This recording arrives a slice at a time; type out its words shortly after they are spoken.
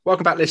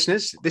Welcome back,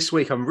 listeners. This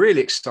week, I'm really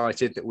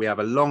excited that we have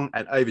a long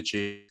and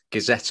overdue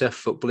Gazzetta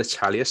Football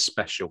Italia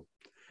special.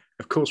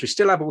 Of course, we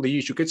still have all the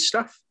usual good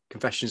stuff,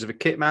 Confessions of a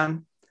Kit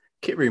Man,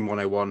 Kitroom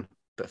 101,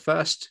 but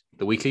first,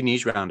 the weekly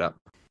news roundup.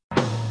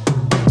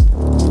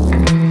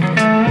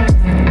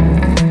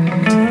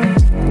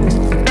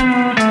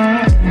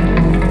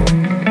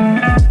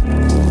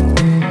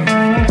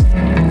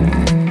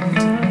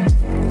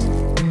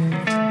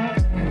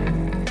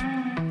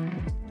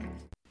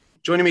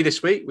 Joining me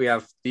this week, we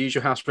have the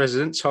usual house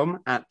president, Tom,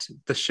 at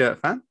The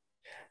Shirt Fan.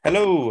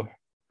 Hello.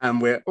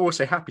 And we're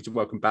also happy to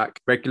welcome back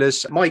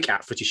regulars, Mike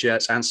at Footy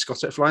Shirts and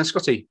Scott at Flying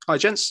Scotty. Hi,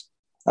 gents.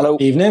 Hello.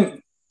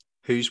 Evening.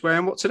 Who's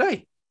wearing what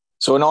today?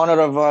 So in honour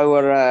of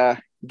our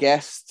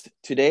guest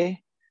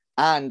today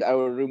and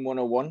our Room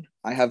 101,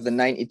 I have the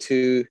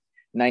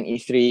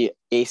 92-93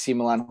 AC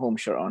Milan home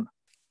shirt on.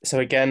 So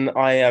again,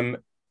 I am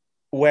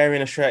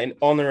wearing a shirt in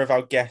honour of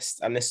our guest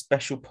and this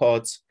special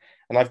pod.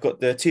 And I've got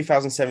the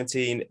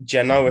 2017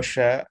 Genoa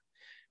shirt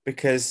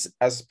because,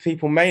 as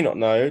people may not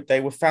know,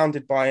 they were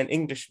founded by an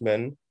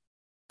Englishman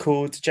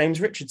called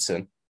James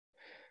Richardson.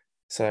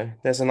 So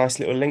there's a nice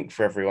little link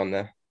for everyone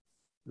there.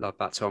 Love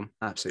that, Tom.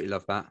 Absolutely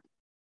love that.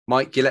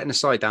 Mike, you're letting the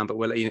side down, but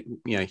we'll let you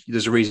know,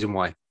 there's a reason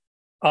why.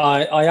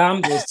 I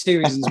am. There's two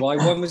reasons why.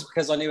 One was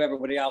because I knew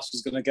everybody else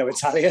was going to go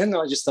Italian.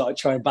 I just thought I'd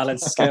try and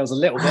balance the scales a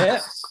little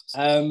bit.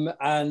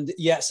 And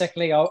yeah,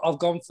 secondly, I've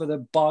gone for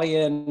the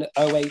Bayern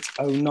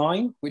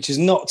 08-09, which is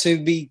not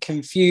to be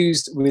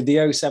confused with the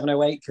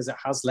 07-08 because it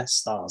has less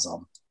stars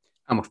on.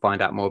 And we'll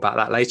find out more about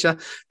that later.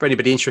 For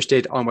anybody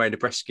interested, I'm wearing the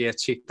Brescia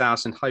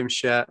 2000 home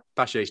shirt,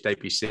 Bashir's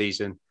debut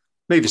season.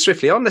 Moving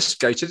swiftly on, let's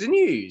go to the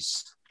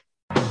news.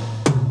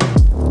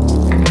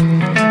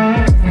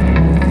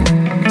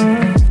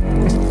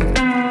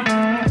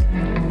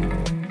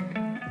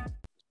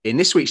 In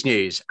this week's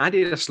news,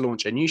 Adidas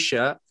launched a new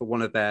shirt for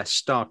one of their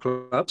star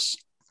clubs.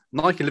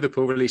 Nike and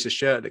Liverpool released a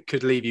shirt that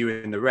could leave you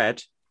in the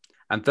red.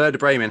 And Werder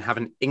Bremen have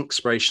an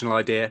inspirational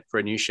idea for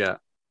a new shirt.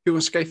 Who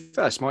wants to go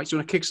first? Mike, do you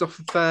want to kick us off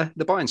with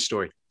the Bayern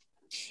story?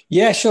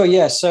 Yeah, sure.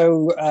 Yeah.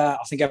 So I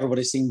think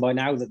everybody's seen by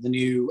now that the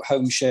new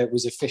home shirt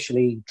was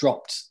officially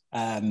dropped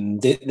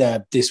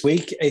this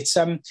week.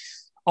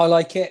 I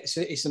like it.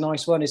 It's a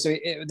nice one.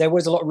 There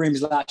was a lot of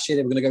rumours last year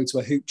they were going to go to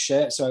a hoop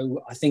shirt.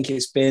 So I think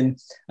it's been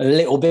a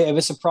little bit of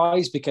a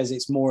surprise because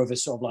it's more of a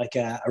sort of like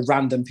a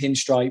random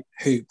pinstripe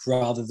hoop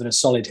rather than a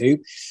solid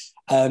hoop.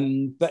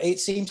 But it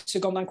seems to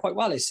have gone down quite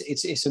well.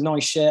 It's a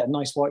nice shirt, a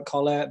nice white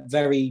collar,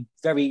 very,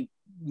 very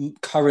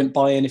current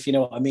Bayern, if you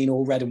know what I mean,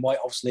 all red and white,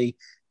 obviously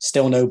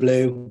still no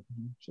blue.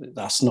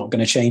 That's not going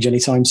to change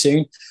anytime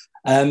soon.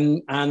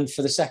 And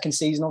for the second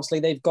season, obviously,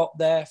 they've got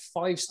their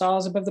 5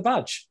 stars above the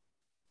badge.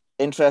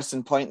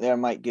 Interesting point there,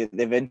 Mike.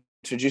 They've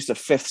introduced a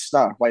 5th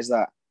star. Why is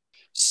that?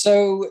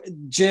 So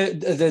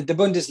the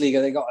Bundesliga,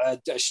 they got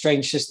a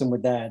strange system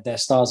with their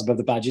stars above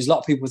the badges. A lot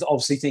of people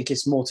obviously think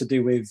it's more to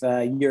do with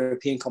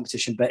European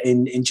competition, but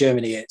in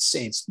Germany,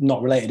 it's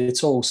not related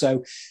at all.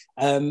 So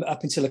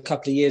up until a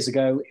couple of years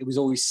ago, it was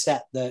always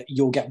set that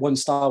you'll get 1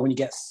 star when you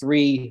get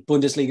 3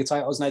 Bundesliga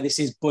titles. Now, this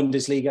is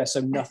Bundesliga,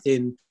 so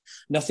nothing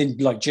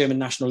like German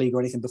National League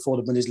or anything before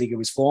the Bundesliga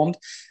was formed.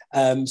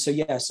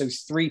 So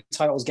 3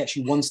 titles gets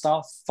you 1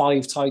 star,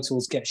 5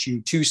 titles gets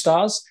you 2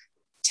 stars,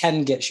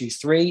 10 gets you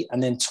 3,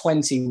 and then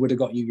 20 would have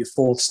got you your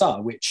 4th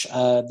star, which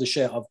the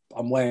shirt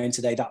I'm wearing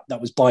today, that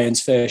was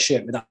Bayern's first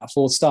shirt with that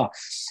 4th star.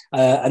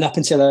 And up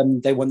until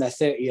they won their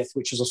 30th,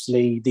 which was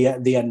obviously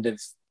the end of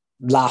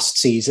last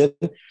season,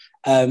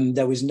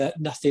 there was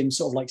nothing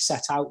sort of like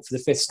set out for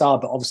the 5th star,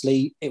 but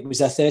obviously it was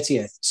their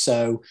 30th.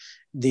 So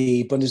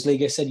the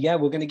Bundesliga said, yeah,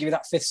 we're going to give you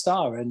that 5th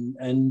star.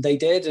 And they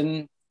did.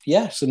 And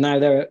yeah, so now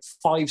they're a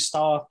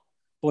 5-star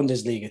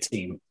Bundesliga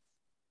team.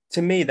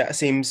 To me, that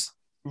seems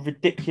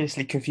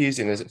ridiculously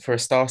confusing for a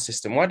star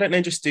system. Why don't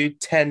they just do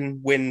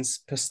 10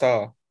 wins per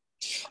star?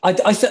 Do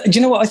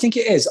you know what I think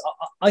it is?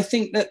 I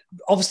think that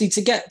obviously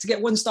to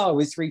get 1 star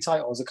with 3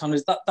 titles, it kind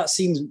of that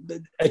seems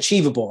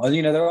achievable. And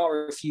there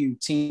are a few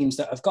teams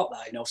that have got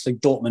that. Obviously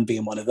Dortmund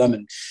being one of them,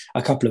 and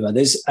a couple of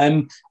others.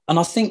 And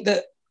I think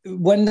that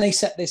when they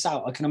set this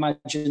out, I can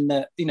imagine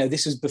that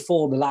this was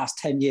before the last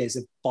 10 years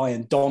of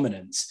Bayern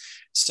dominance.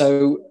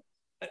 So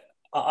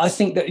I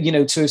think that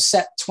to have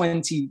set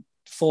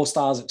 24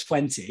 stars at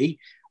 20,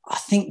 I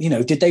think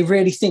did they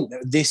really think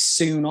that this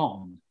soon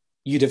on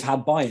you'd have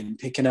had Bayern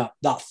picking up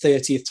that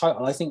 30th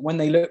title? I think when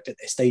they looked at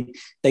this,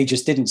 they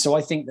just didn't. So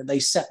I think that they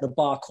set the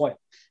bar quite,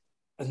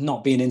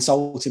 not being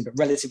insulting, but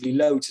relatively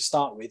low to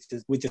start with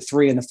the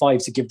 3 and the 5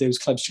 to give those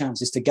clubs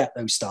chances to get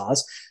those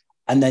stars.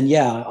 And then,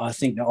 yeah, I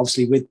think that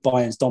obviously with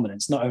Bayern's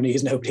dominance, not only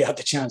has nobody had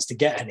the chance to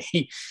get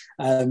any,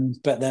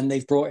 but then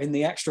they've brought in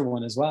the extra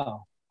one as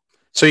well.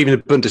 So even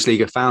the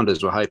Bundesliga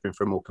founders were hoping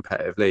for a more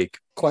competitive league.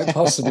 Quite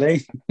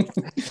possibly.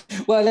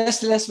 Well,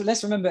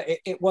 let's remember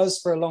it was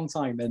for a long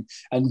time, and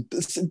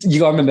you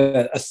got to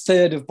remember a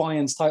third of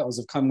Bayern's titles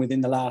have come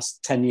within the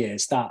last 10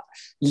 years. That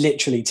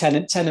literally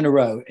 10 in a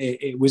row.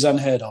 It was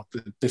unheard of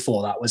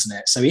before that, wasn't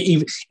it? So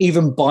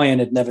even Bayern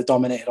had never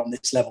dominated on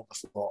this level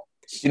before.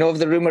 You know if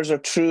the rumours are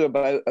true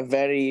about a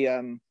very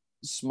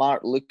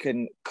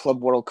smart-looking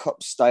Club World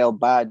Cup style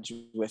badge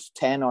with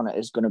 10 on it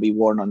is going to be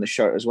worn on the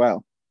shirt as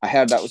well? I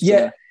heard that was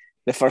the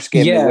first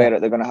game they wear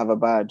it, they're going to have a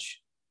badge.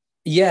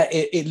 Yeah,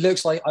 it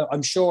looks like,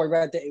 I'm sure I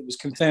read that it was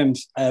confirmed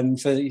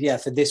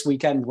for this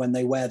weekend when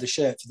they wear the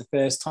shirt for the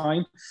first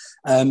time.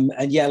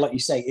 And yeah, like you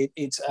say,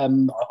 it's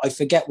I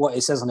forget what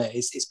it says on it.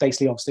 It's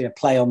basically obviously a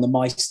play on the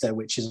Meister,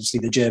 which is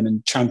obviously the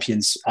German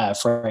champions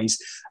phrase,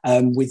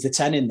 with the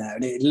 10 in there.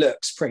 And it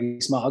looks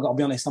pretty smart. I've got to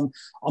be honest, I'm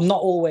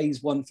not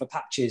always one for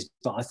patches,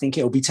 but I think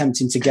it'll be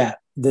tempting to get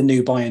the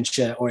new Bayern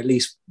shirt, or at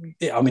least,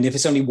 I mean, if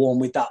it's only worn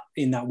with that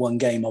in that one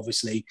game,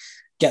 obviously,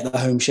 get the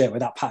home shirt with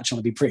that patch on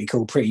would be pretty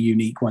cool, pretty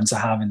unique one to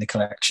have in the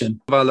collection.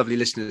 Our lovely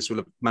listeners will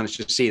have managed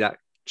to see that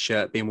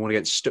shirt being worn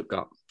against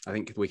Stuttgart, I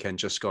think, the weekend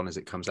just gone as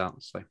it comes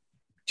out. So,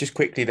 just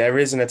quickly, there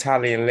is an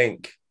Italian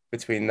link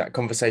between that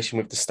conversation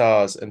with the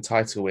Stars and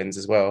title wins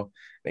as well.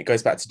 And it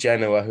goes back to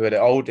Genoa, who are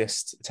the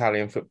oldest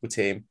Italian football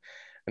team.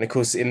 And of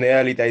course, in the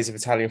early days of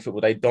Italian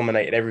football, they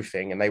dominated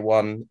everything and they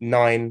won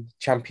 9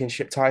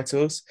 championship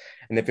titles.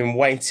 And they've been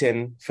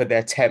waiting for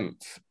their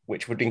 10th,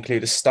 which would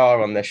include a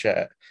star on their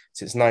shirt,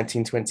 since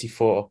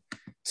 1924.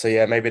 So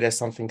yeah, maybe there's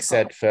something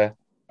said for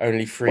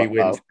only 3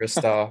 wins for a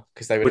star,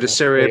 because they would a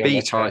Serie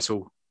B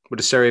title. Would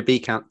a Serie B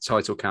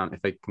title count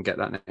if they can get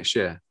that next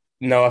year?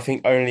 No, I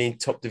think only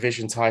top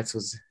division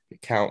titles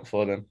count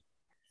for them.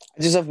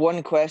 I just have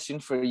one question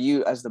for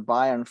you as the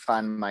Bayern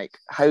fan, Mike.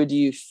 How do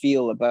you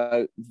feel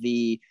about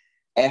the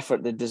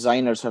effort the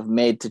designers have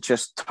made to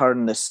just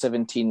turn the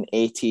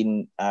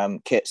 17-18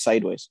 kit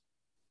sideways?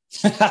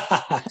 You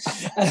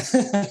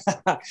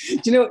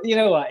know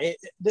what? I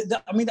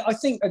mean, I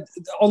think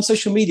on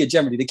social media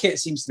generally, the kit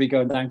seems to be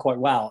going down quite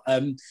well.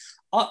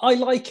 I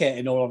like it,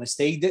 in all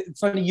honesty.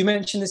 Funny, you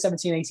mentioned the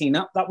 17-18.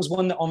 That was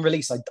one that on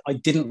release I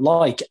didn't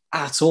like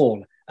at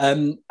all.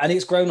 And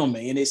it's grown on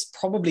me, and it's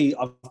probably,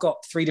 I've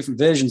got 3 different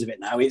versions of it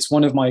now. It's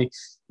one of my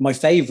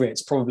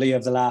favorites probably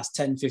of the last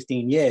 10,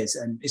 15 years.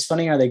 And it's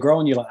funny how they grow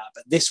on you like that.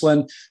 But this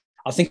one,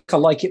 I think I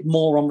like it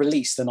more on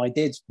release than I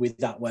did with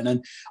that one.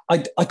 And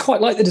I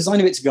quite like the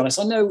design of it, to be honest.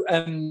 I know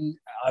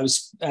I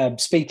was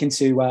speaking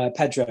to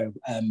Pedro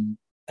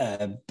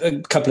a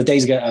couple of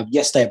days ago,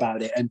 yesterday,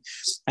 about it. And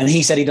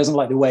he said he doesn't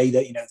like the way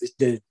that, you know,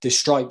 the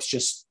stripes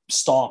just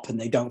stop and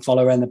they don't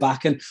follow around the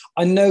back. And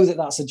I know that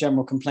that's a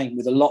general complaint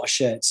with a lot of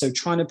shirts. So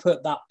trying to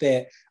put that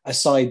bit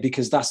aside,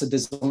 because that's a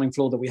design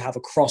flaw that we have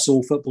across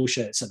all football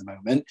shirts at the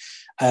moment.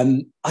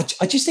 I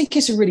just think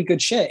it's a really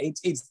good shirt.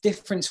 It's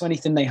different to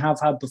anything they have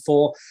had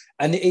before.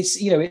 And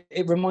it's, you know,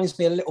 it reminds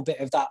me a little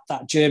bit of that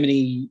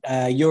Germany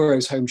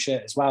Euros home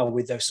shirt as well,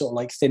 with those sort of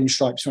like thin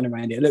stripes running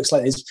around it. It looks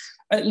like there's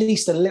at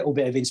least a little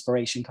bit of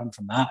inspiration come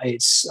from that.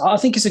 I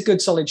think it's a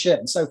good solid shirt.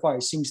 And so far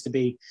it seems to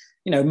be,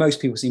 you know,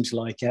 most people seem to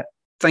like it.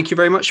 Thank you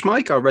very much,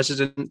 Mike, our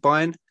resident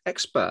Bayern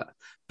expert.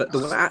 But there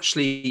were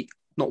actually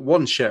not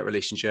one shirt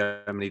released in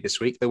Germany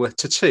this week. There were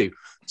 2.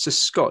 So,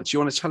 Scott, do you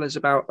want to tell us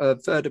about a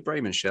Werder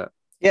Bremen shirt?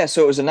 Yeah,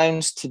 so it was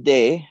announced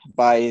today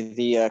by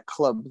the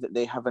club that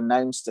they have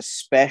announced a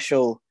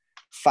special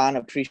fan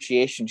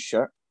appreciation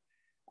shirt.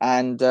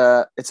 And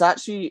it's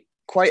actually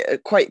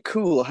quite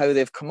cool how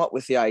they've come up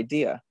with the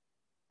idea.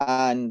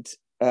 And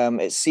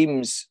it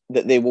seems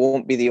that they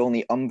won't be the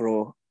only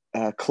Umbro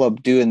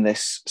club doing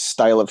this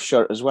style of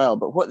shirt as well.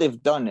 But what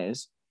they've done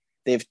is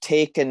they've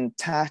taken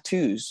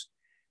tattoos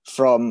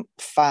from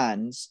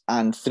fans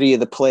and 3 of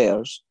the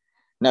players.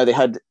 Now,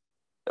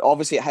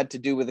 obviously it had to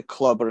do with the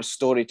club, or a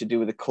story to do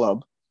with the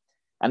club.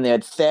 And they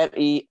had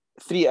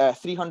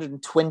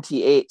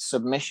 328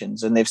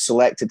 submissions, and they've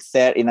selected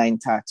 39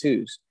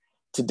 tattoos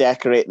to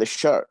decorate the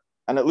shirt.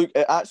 And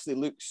it actually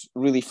looks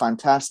really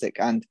fantastic.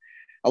 And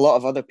a lot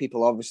of other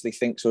people obviously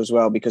think so as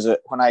well, because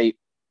when I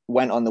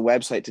went on the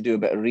website to do a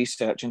bit of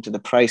research into the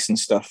price and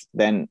stuff,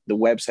 then the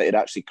website had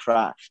actually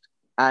crashed.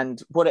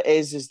 And what it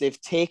is they've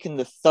taken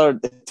the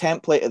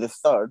template of the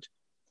third,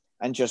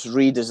 and just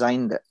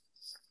redesigned it.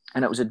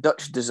 And it was a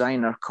Dutch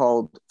designer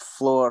called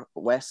Floor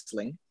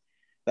Westling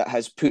that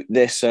has put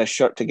this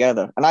shirt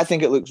together. And I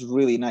think it looks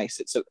really nice.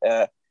 It's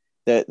the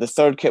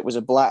third kit was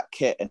a black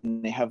kit,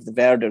 and they have the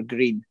Werder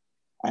green.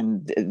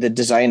 And the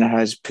designer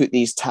has put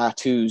these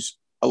tattoos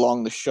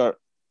along the shirt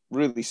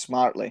really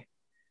smartly.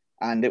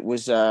 And it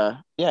was, so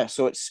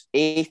it's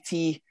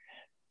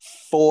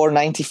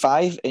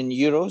 84.95 in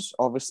euros.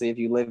 Obviously, if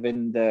you live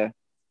in the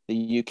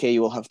UK,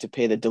 you will have to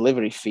pay the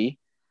delivery fee.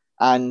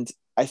 And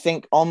I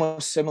think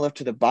almost similar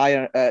to the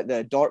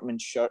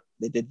Dortmund shirt,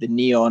 they did the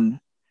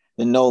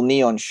null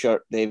neon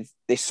shirt. They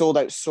sold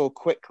out so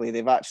quickly,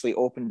 they've actually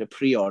opened a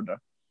pre-order.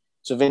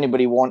 So if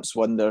anybody wants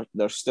one,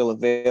 they're still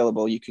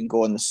available. You can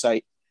go on the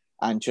site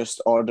and just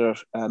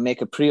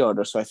make a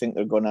pre-order. So I think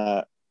they're going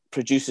to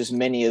produce as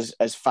many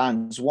as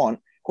fans want,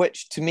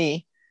 which to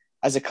me,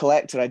 as a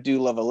collector, I do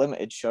love a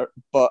limited shirt,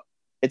 but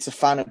it's a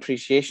fan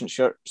appreciation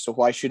shirt. So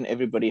why shouldn't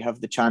everybody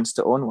have the chance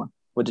to own one?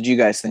 What did you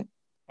guys think?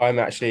 I'm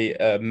actually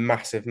a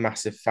massive,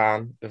 massive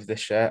fan of this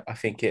shirt. I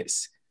think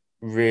it's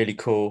really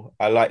cool.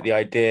 I like the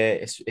idea.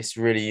 It's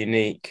really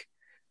unique.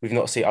 we've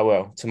not seen, oh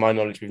well, to my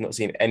knowledge, we've not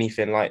seen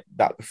anything like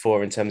that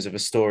before in terms of a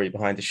story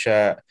behind the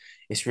shirt.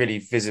 It's really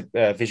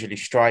visually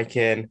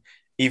striking.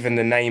 Even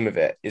the name of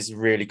it is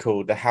really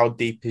cool. The How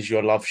Deep Is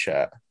Your Love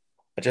shirt.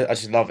 I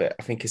just love it.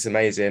 I think it's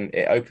amazing.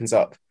 It opens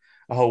up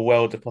a whole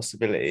world of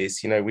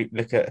possibilities. You know, we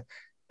look at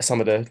some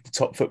of the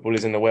top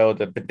footballers in the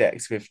world are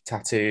bedecked with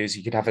tattoos.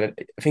 You could have I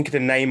think of the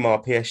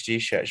Neymar PSG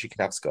shirts you could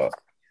have, Scott,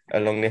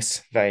 along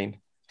this vein.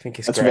 I think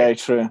it's That's great. very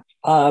true.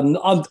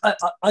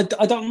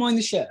 I don't mind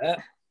the shirt.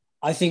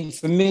 I think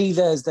for me,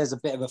 there's a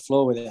bit of a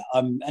flaw with it.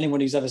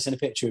 Anyone who's ever seen a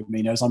picture of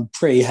me knows I'm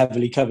pretty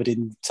heavily covered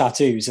in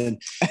tattoos,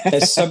 and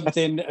there's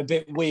something a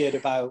bit weird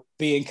about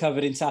being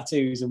covered in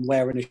tattoos and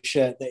wearing a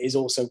shirt that is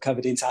also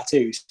covered in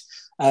tattoos.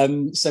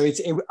 So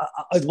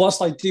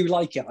whilst I do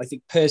like it, I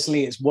think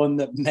personally it's one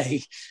that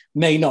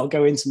may not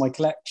go into my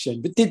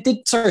collection. But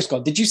sorry,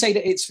 Scott, did you say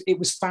that it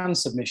was fan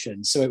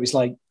submissions? So it was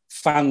like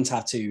fan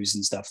tattoos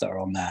and stuff that are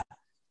on there?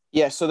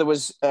 Yeah, so there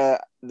was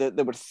there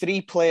were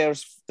 3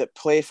 players that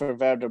play for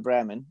Werder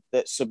Bremen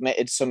that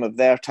submitted some of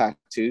their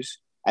tattoos,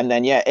 and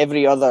then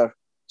every other.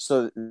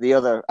 So the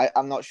other,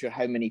 I'm not sure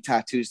how many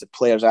tattoos the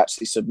players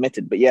actually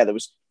submitted, but there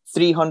was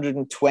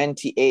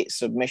 328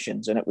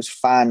 submissions, and it was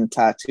fan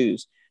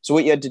tattoos. So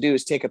what you had to do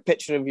is take a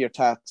picture of your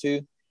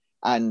tattoo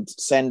and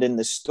send in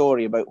the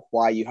story about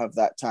why you have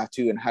that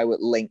tattoo and how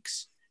it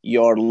links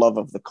your love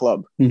of the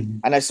club. Mm-hmm.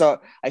 And I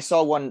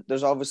saw one,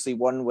 there's obviously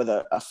one with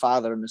a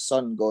father and a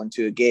son going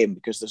to a game,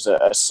 because there's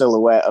a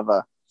silhouette of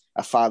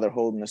a father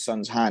holding a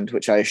son's hand,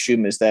 which I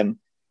assume is them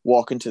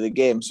walking to the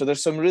game. So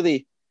there's some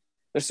really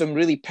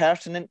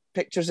pertinent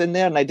pictures in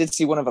there, and I did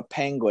see one of a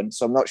penguin,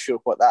 so I'm not sure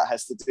what that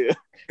has to do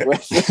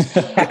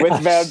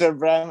with Werder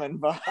Bremen.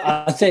 But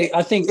I think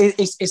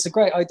it's a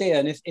great idea,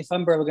 and if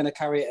Umbro were going to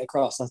carry it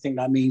across, I think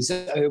that means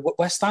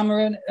West Ham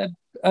are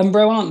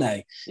Umbro, aren't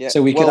they? Yeah.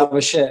 So we could have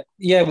a shirt.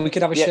 Yeah, we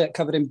could have a shirt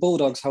covered in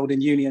Bulldogs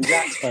holding Union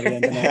Jacks by the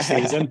end of next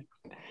season.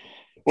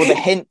 Well, the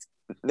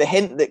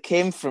hint that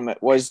came from it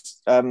was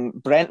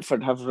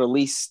Brentford have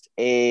released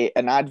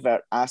an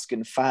advert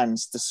asking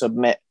fans to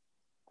submit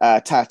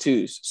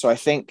tattoos. So I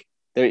think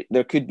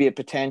there could be a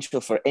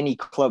potential for any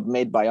club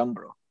made by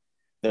Umbro.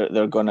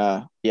 They're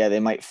gonna, they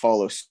might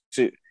follow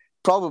suit.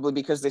 Probably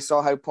because they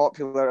saw how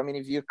popular. I mean,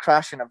 if you're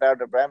crashing a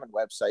Werder Bremen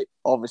website,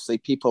 obviously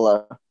people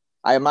are.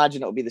 I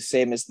imagine it'll be the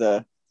same as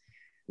the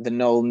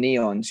Null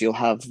Neons. You'll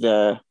have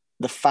the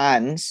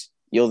fans.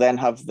 You'll then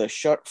have the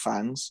shirt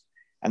fans,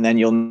 and then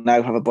you'll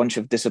now have a bunch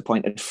of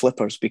disappointed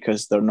flippers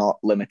because they're not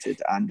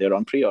limited and they're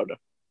on pre-order.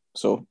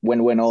 So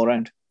win-win all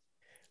around.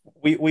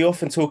 We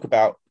often talk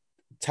about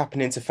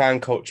tapping into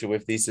fan culture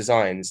with these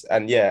designs,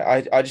 and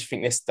I just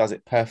think this does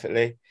it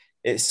perfectly.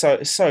 It's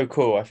so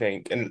cool, I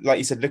think. And like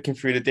you said, looking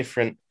through the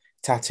different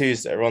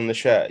tattoos that are on the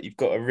shirt, you've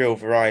got a real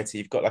variety.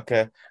 You've got like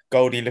a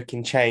Goldie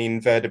looking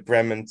chain, Werder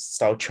Bremen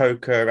style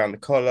choker around the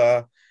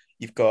collar.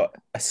 You've got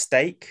a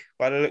stake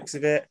by the looks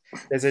of it.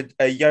 There's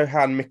a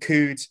Johan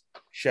Mikud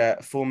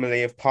shirt,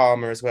 formerly of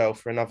Parma as well,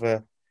 for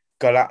another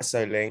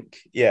Golazzo link.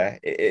 Yeah,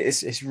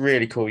 it's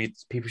really cool.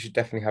 People should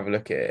definitely have a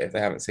look at it if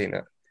they haven't seen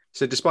it.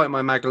 So despite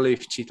my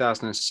Magaluf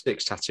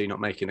 2006 tattoo not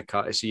making a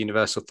cut, it's a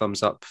universal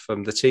thumbs up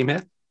from the team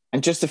here.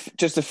 And just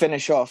to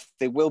finish off,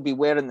 they will be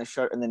wearing the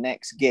shirt in the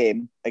next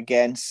game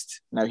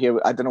against. Now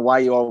here, I don't know why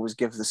you always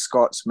give the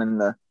Scotsman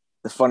the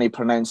funny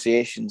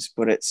pronunciations,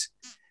 but it's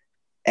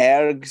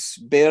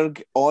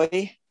Ergsberg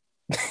Oy.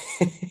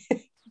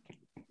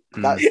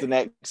 That's the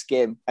next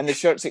game, and the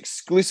shirt's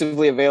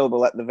exclusively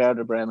available at the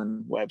Werder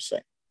Bremen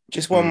website.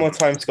 Just one more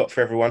time, Scott,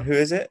 for everyone. Who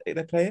is it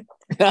they're playing?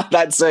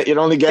 That's it.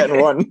 You're only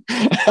getting one.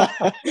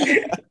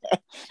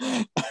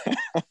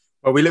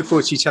 Well, we look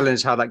forward to you telling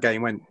us how that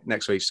game went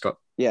next week, Scott.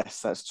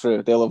 Yes, that's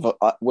true.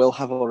 Will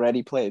have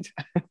already played.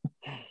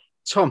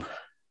 Tom,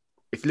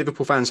 if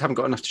Liverpool fans haven't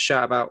got enough to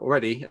shout about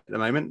already at the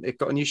moment, they've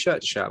got a new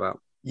shirt to shout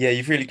about. Yeah,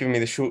 you've really given me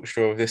the short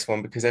straw of this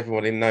one, because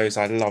everybody knows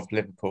I love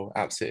Liverpool.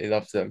 Absolutely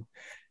love them.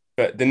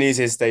 But the news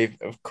is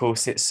of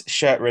course, it's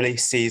shirt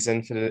release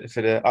season for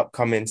the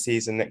upcoming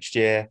season next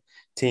year.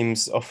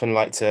 Teams often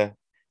like to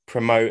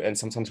promote and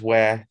sometimes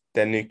wear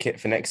their new kit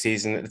for next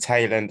season at the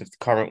tail end of the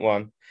current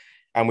one.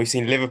 And we've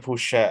seen Liverpool's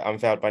shirt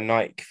unveiled by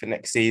Nike for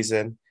next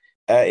season.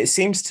 It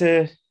seems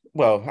to,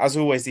 well, as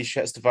always, these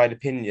shirts divide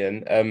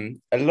opinion.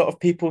 A lot of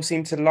people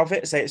seem to love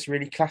it, say it's a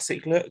really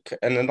classic look,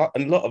 and a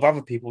lot of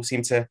other people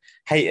seem to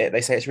hate it. They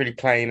say it's really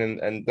plain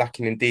and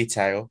lacking in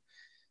detail.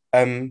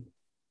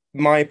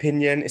 My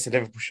opinion, it's a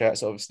Liverpool shirt,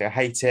 so obviously I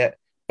hate it,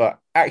 but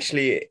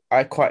actually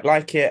I quite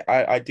like it.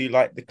 I do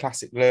like the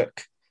classic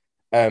look.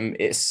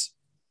 It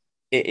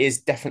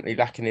is definitely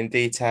lacking in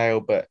detail,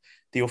 but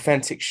the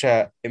authentic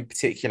shirt in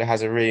particular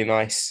has a really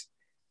nice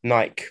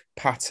Nike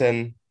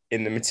pattern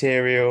in the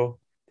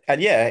material.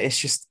 And yeah, it's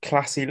just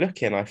classy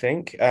looking, I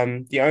think.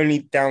 The only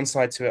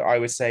downside to it, I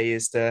would say,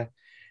 is the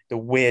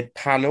weird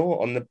panel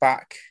on the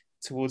back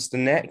towards the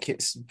neck.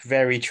 It's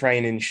very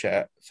training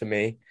shirt for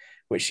me,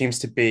 which seems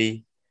to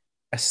be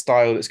a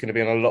style that's going to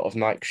be on a lot of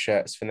Nike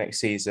shirts for next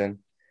season.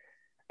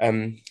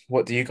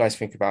 What do you guys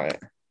think about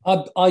it?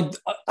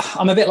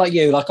 I'm a bit like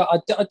you. Like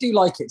I do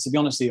like it, to be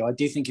honest with you. I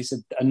do think it's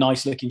a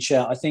nice looking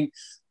shirt. I think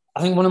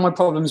one of my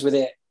problems with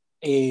it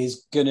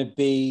is going to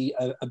be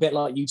a bit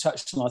like you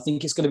touched on. I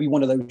think it's going to be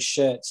one of those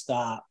shirts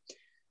that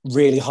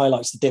really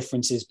highlights the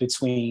differences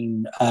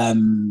between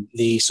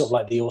the sort of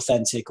like the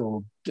authentic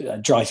or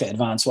dry fit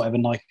advanced, whatever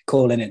Nike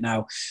calling it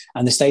now,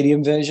 and the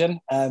stadium version,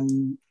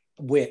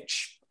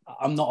 which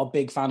I'm not a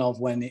big fan of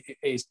when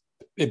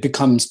it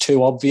becomes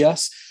too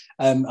obvious.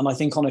 And I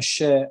think on a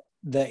shirt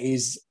that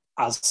is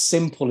as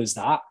simple as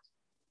that,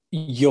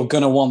 you're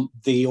going to want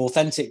the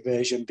authentic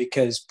version,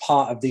 because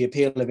part of the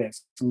appeal of it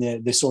from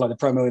the sort of like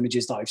the promo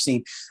images that I've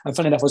seen. And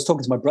funny enough, I was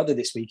talking to my brother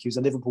this week, who's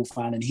a Liverpool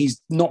fan, and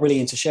he's not really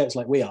into shirts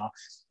like we are.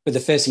 But the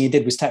first thing he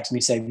did was text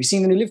me, say, "Have you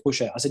seen the new Liverpool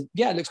shirt?" I said,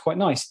 "Yeah, it looks quite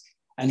nice."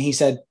 And he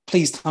said,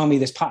 "Please tell me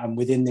this pattern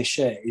within this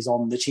shirt is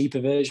on the cheaper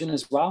version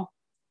as well."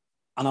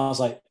 And I was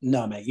like,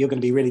 "No, mate, you're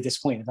going to be really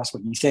disappointed if that's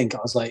what you think."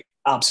 I was like,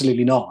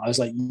 "Absolutely not." I was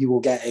like, "You will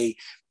get a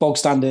bog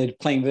standard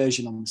plain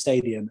version on the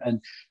stadium."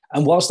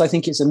 And whilst I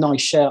think it's a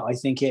nice shirt, I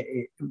think it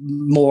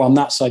more on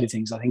that side of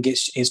things. I think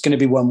it's going to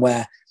be one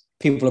where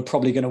people are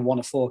probably going to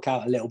want to fork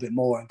out a little bit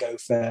more and go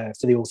for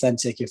the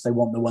authentic if they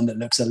want the one that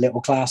looks a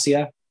little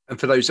classier. And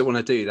for those that want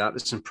to do that,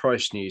 there's some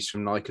price news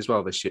from Nike as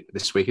well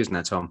this week, isn't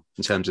there, Tom,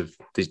 in terms of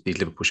these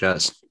Liverpool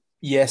shirts?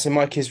 Yeah, so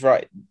Mike is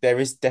right. There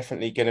is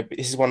definitely going to be,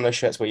 this is one of those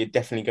shirts where you're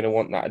definitely going to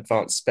want that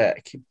advanced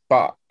spec,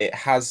 but it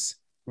has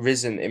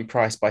risen in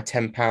price by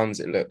 £10,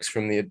 it looks,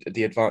 from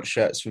the advanced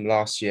shirts from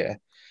last year.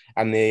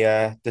 And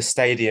the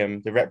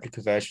stadium, the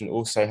replica version,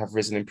 also have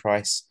risen in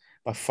price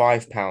by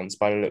 £5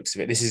 by the looks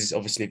of it. This is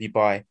obviously if you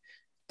buy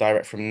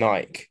direct from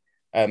Nike.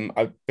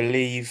 I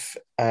believe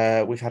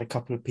we've had a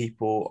couple of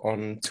people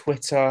on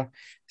Twitter.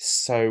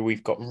 So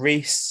we've got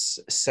Reese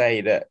say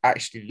that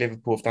actually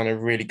Liverpool have done a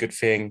really good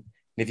thing. And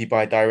if you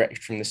buy direct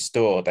from the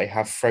store, they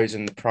have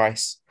frozen the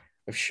price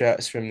of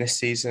shirts from this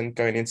season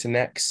going into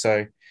next.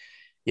 So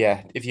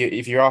yeah, if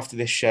you're after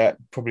this shirt,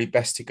 probably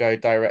best to go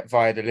direct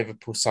via the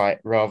Liverpool site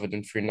rather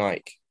than through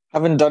Nike.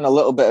 Having done a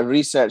little bit of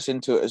research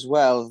into it as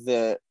well,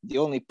 the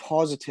only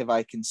positive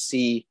I can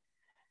see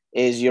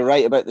is you're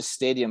right about the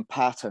stadium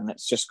pattern.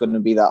 It's just going to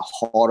be that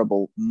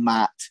horrible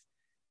matte,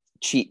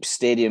 cheap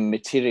stadium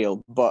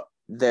material. But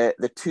the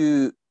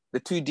two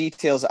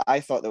details that I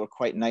thought that were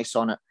quite nice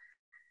on it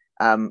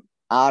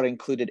are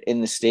included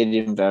in the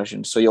stadium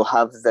version. So you'll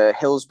have the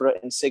Hillsborough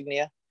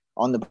insignia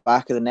on the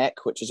back of the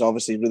neck, which is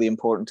obviously really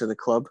important to the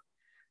club.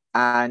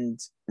 And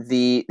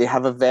they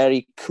have a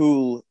very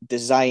cool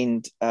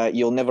designed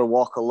 "You'll Never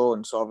Walk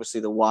Alone." So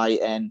obviously the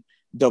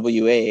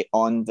YNWA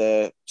on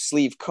the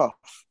sleeve cuff.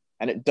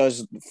 And it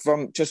does,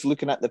 from just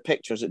looking at the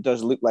pictures, it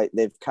does look like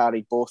they've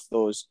carried both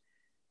those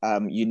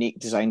unique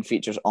design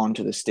features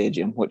onto the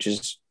stadium, which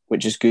is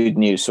good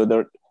news. So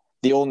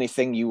the only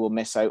thing you will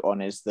miss out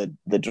on is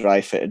the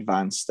dry fit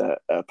advanced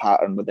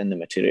pattern within the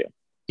material.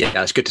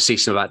 Yeah, it's good to see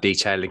some of that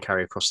detailing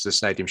carry across to the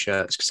stadium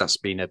shirts, because that's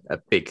been a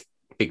big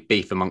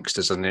beef amongst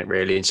us, hasn't it,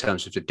 really, in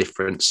terms of the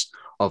difference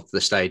of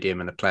the stadium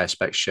and the player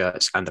spec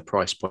shirts and the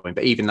price point.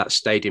 But even that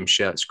stadium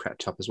shirt's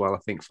crept up as well. I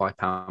think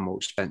 £5 more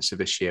expensive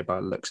this year by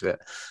the looks of it,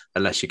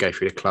 unless you go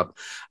through the club.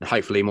 And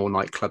hopefully more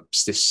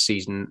nightclubs this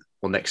season,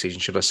 or next season,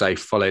 should I say,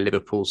 follow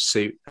Liverpool's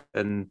suit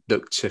and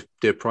look to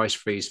do a price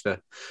freeze for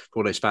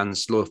all those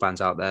fans, loyal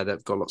fans out there that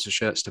have got lots of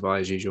shirts to buy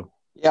as usual.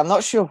 Yeah, I'm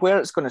not sure where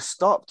it's going to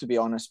stop, to be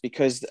honest,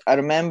 because I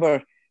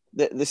remember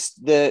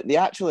the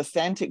actual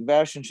authentic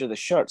versions of the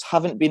shirts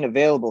haven't been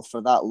available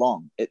for that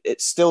long.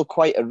 It's still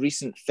quite a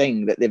recent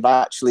thing that they've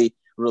actually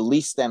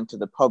released them to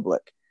the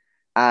public.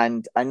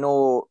 And I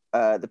know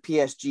the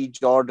PSG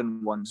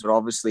Jordan ones are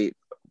obviously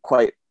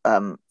quite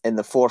in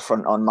the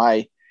forefront on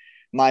my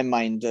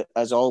mind,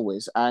 as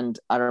always. And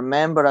I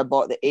remember I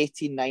bought the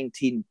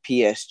 18-19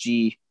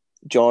 PSG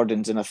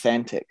Jordans in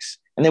authentics,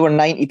 and they were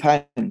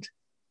 £90.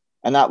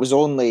 And that was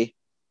only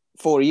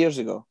 4 years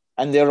ago.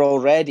 And they're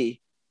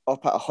already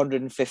up at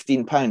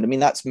 £115. I mean,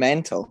 that's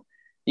mental.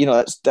 You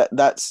know,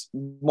 that's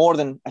more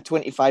than a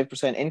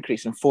 25%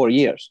 increase in 4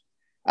 years.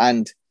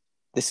 And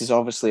this is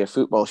obviously a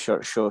football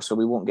shirt show, so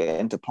we won't get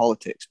into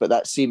politics. But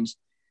that seems,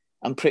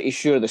 I'm pretty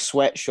sure the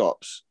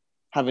sweatshops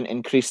haven't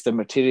increased their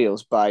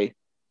materials by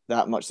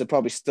that much. They're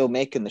probably still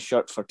making the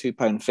shirt for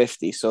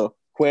 £2.50. So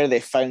where they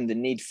found the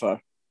need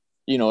for,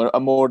 you know, a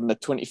more than a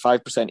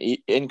 25%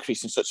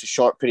 increase in such a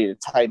short period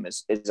of time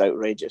is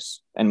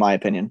outrageous, in my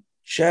opinion.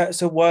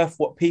 Shirts are worth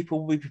what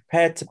people will be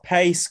prepared to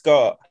pay,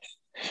 Scott.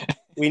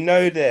 We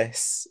know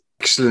this.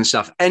 Excellent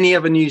stuff. Any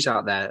other news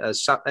out there?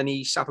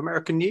 Any South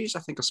American news? I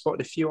think I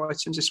spotted a few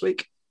items this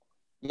week.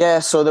 Yeah,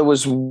 so there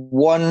was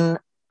one.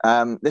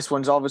 This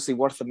one's obviously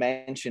worth a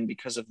mention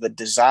because of the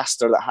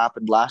disaster that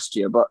happened last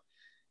year. But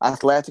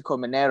Atletico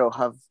Mineiro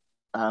have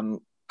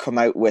come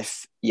out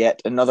with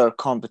yet another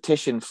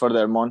competition for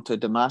their Monte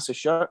de Massa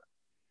shirt.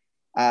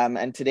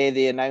 And today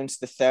they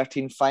announced the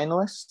 13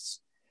 finalists.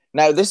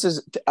 Now, this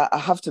is, I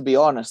have to be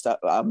honest,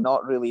 I'm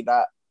not really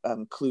that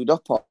clued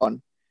up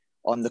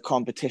on the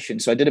competition.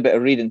 So I did a bit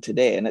of reading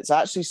today, and it's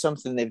actually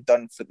something they've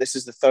done this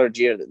is the third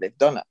year that they've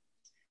done it.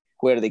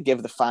 where they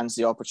give the fans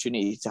the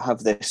opportunity to have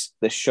this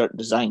shirt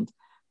designed,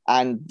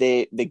 and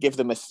they give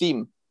them a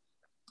theme.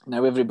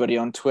 Now, everybody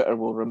on Twitter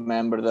will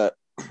remember that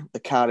the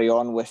carry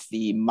on with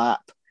the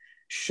map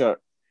shirt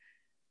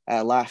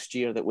last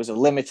year that was a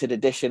limited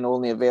edition,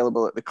 only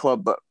available at the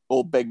club, but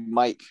old Big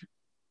Mike,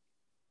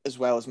 as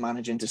well as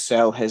managing to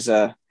sell his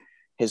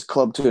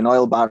club to an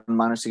oil baron,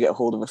 managed to get a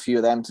hold of a few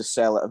of them to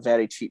sell at a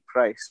very cheap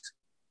price.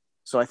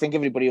 So I think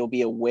everybody will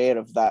be aware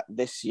of that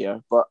this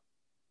year. But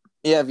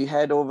yeah, if you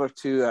head over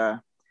to,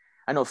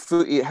 I know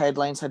Footy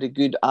Headlines had a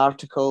good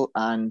article,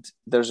 and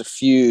there's a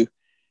few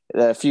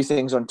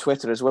things on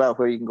Twitter as well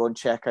where you can go and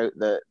check out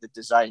the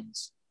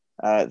designs.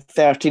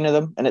 13 of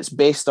them, and it's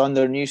based on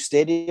their new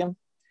stadium.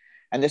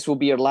 And this will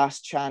be your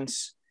last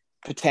chance,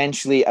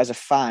 potentially as a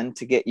fan,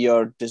 to get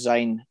your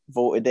design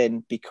voted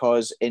in,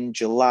 because in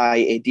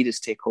July, Adidas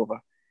take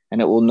over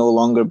and it will no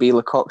longer be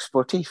Le Coq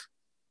Sportif.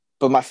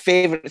 But my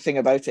favorite thing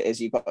about it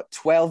is you've got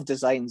 12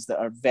 designs that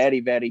are very,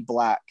 very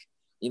black,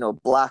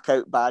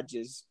 blackout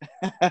badges,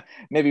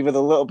 maybe with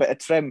a little bit of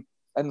trim.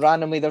 And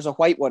randomly there's a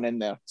white one in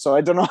there. So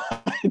I don't know.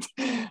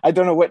 I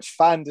don't know which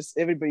fan.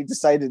 Everybody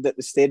decided that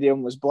the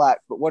stadium was black,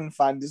 but one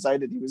fan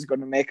decided he was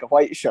going to make a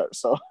white shirt.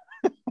 So.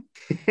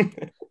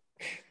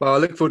 Well, I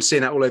look forward to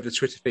seeing that all over the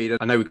Twitter feed.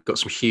 I know we've got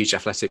some huge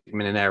Athletic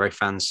Mineiro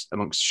fans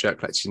amongst the shirt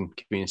collecting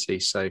community,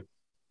 so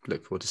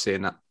look forward to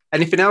seeing that.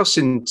 Anything else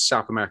in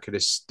South America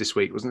this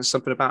week? Wasn't there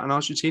something about an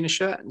Argentina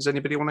shirt? Does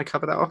anybody want to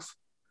cover that off?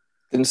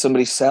 Didn't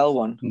somebody sell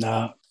one?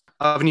 No.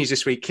 Other news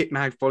this week,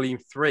 KitMag Volume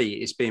 3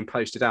 is being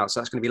posted out, so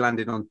that's going to be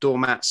landing on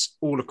doormats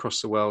all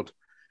across the world.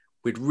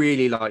 We'd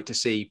really like to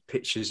see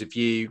pictures of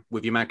you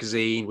with your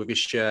magazine, with your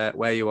shirt,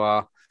 where you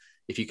are.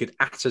 If you could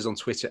at us on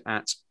Twitter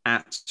at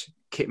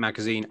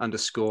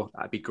KitMagazine_,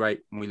 that'd be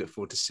great. And we look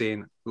forward to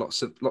seeing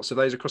lots of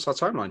those across our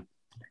timeline.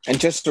 And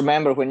just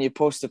remember, when you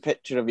post a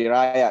picture of your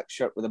Ajax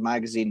shirt with a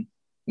magazine,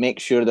 make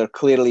sure they're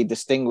clearly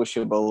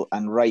distinguishable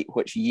and write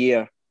which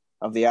year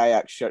of the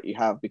Ajax shirt you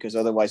have, because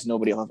otherwise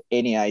nobody will have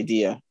any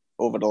idea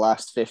over the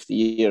last 50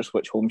 years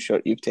which home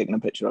shirt you've taken a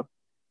picture of.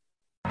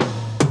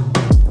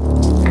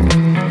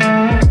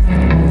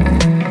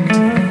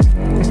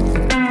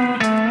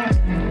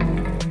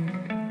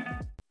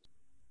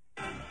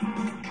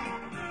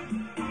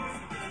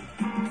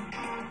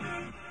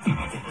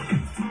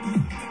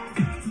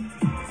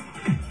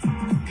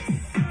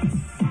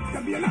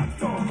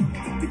 Campionato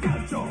di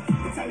calcio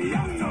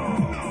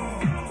italiano.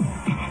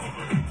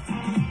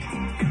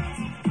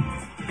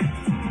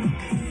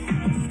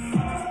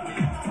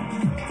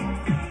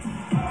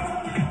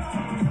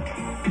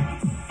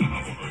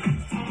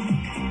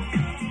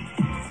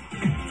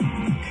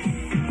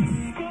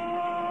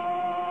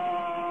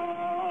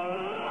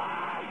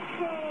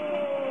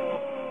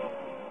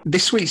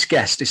 This week's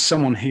guest is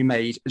someone who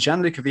made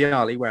Gianluca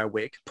Vialli wear a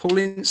wig, Paul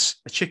Ince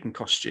a chicken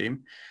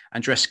costume,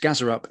 and dress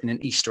Gazza up in an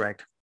Easter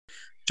egg.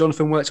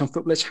 Jonathan worked on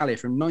Football Italia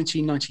from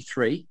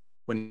 1993,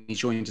 when he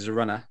joined as a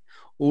runner,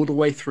 all the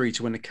way through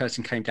to when the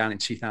curtain came down in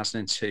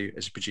 2002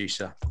 as a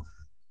producer.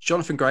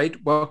 Jonathan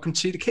Grade, welcome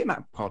to the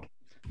KitMag pod.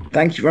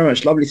 Thank you very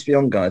much. Lovely to be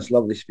on, guys.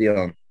 Lovely to be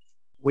on.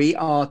 We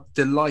are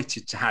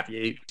delighted to have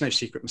you. No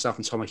secret, myself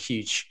and Tom are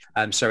huge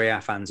Serie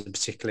A fans, and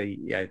particularly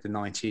the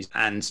 90s.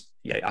 And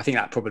I think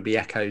that probably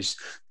echoes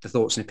the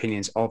thoughts and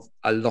opinions of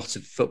a lot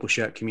of football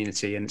shirt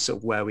community, and sort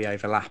of where we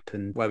overlap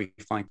and where we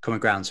find common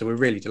ground. So we're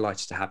really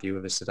delighted to have you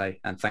with us today,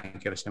 and thank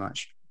you ever so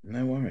much.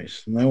 No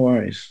worries. No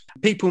worries.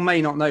 People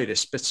may not know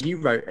this, but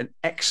you wrote an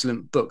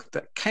excellent book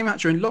that came out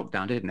during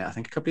lockdown, didn't it? I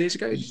think a couple of years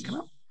ago.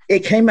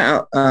 It came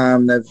out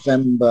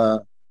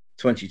November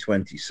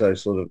 2020, so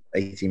sort of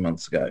 18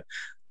 months ago.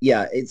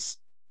 Yeah, it's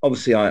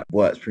obviously I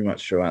worked pretty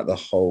much throughout the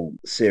whole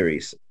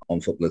series on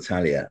Football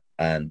Italia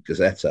and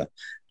Gazzetta.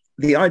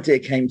 The idea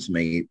came to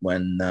me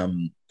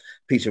when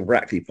Peter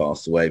Brackley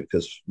passed away,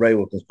 because Ray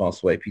Wilkins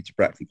passed away, Peter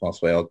Brackley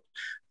passed away, our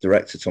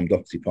director Tom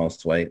Doherty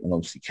passed away, and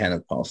obviously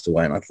Kenneth passed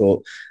away. And I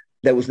thought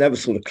there was never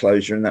sort of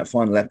closure in that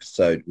final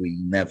episode. We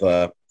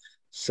never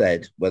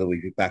said whether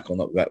we'd be back or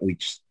not. We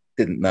just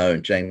didn't know,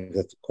 and James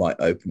left it quite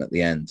open at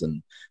the end.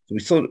 And so we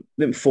sort of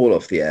didn't fall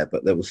off the air,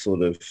 but there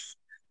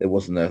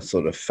wasn't a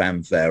sort of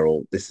fanfare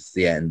or this is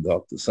the end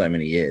after so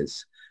many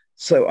years.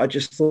 So I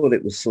just thought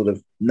it was sort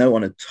of, no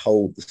one had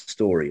told the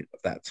story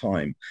at that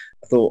time.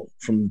 I thought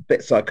from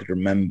bits I could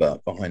remember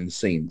behind the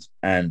scenes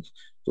and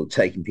sort of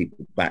taking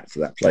people back to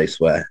that place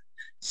where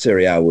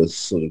Serie A was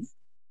sort of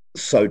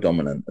so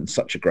dominant and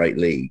such a great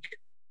league.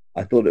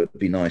 I thought it would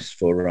be nice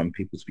for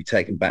people to be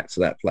taken back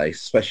to that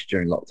place, especially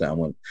during lockdown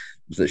when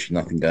there was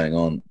literally nothing going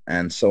on.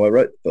 And so I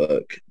wrote the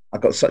book. I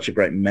got such a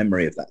great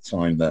memory of that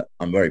time that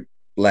I'm very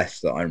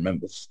blessed that I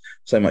remember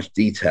so much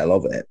detail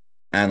of it,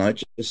 and I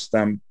just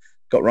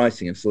got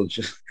writing and sort of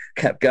just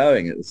kept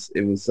going. It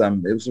was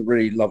a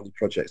really lovely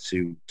project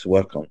to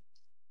work on.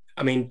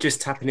 I mean,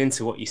 just tapping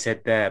into what you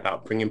said there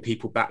about bringing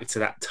people back to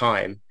that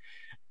time,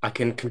 I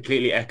can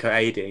completely echo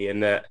AD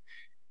in that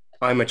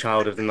I'm a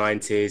child of the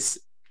 90s.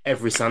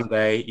 Every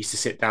Sunday, used to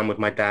sit down with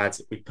my dad.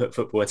 We'd put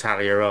Football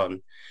Italia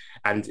on,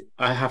 and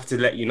I have to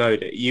let you know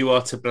that you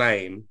are to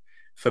blame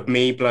for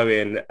me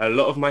blowing a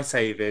lot of my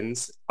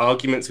savings,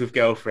 arguments with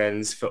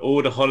girlfriends for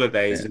all the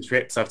holidays and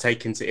trips I've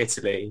taken to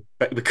Italy,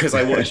 but because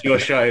I watched your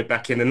show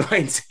back in the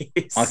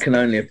 90s. I can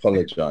only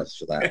apologise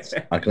for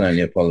that. I can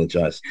only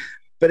apologise.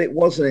 But it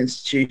was an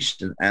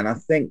institution, and I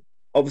think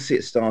obviously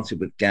it started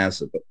with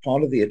Gaza, but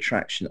part of the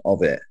attraction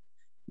of it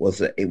was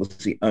that it was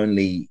the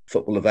only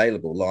football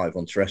available live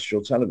on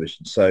terrestrial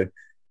television. So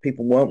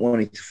people weren't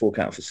wanting to fork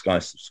out for Sky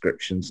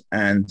subscriptions,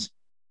 and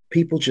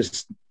people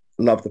just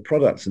loved the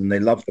products and they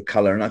loved the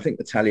colour. And I think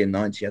Italian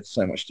 90 had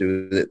so much to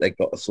do with it. They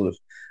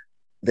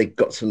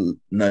got to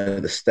know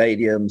the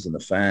stadiums and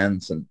the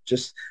fans and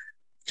just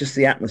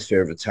the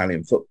atmosphere of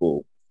Italian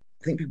football.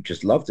 I think people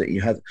just loved it. You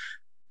had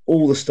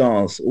all the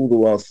stars, all the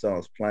world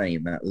stars playing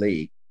in that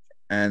league,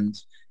 and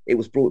it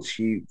was brought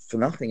to you for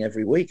nothing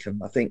every week.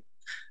 And I think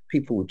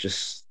people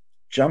just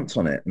jumped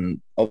on it. And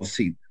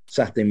obviously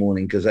Saturday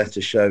morning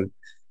Gazzetta show,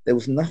 there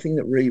was nothing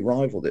that really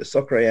rivaled it.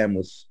 Soccer AM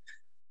was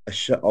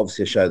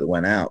obviously a show that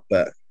went out,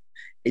 but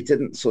it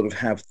didn't sort of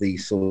have the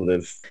sort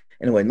of,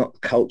 in a way, not the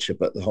culture,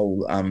 but the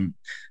whole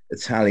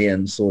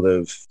Italian sort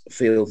of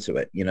feel to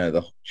it. You know,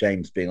 the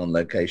James being on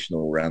location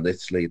all around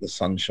Italy, the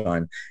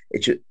sunshine,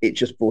 it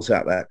just brought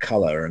out that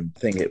colour, and I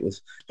think it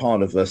was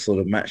part of a sort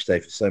of match day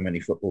for so many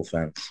football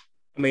fans.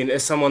 I mean,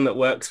 as someone that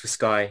works for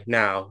Sky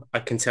now, I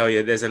can tell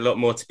you there's a lot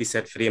more to be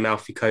said for the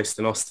Amalfi Coast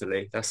and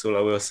Osterley. That's all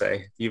I will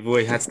say. You've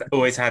always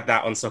had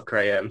that on Soccer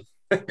AM.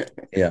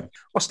 Yeah.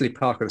 Osterley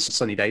Park on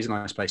sunny days, a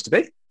nice place to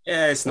be.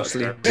 Yeah, it's not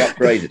Osterley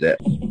upgraded it.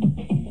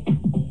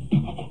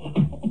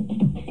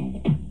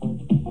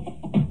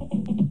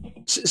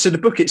 So the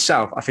book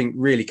itself, I think,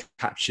 really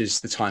captures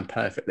the time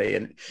perfectly.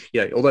 And,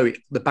 you know, although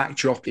the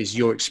backdrop is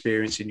your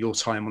experience in your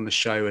time on the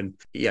show, and,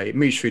 you know, it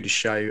moves through the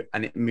show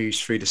and it moves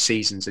through the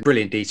seasons in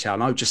brilliant detail.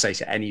 And I would just say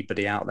to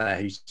anybody out there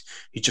who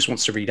just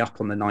wants to read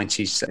up on the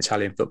 90s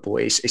Italian football,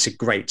 it's a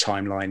great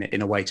timeline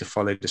in a way to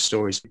follow the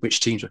stories, which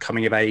teams were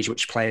coming of age,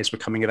 which players were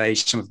coming of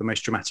age, some of the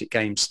most dramatic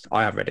games.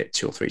 I have read it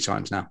 2 or 3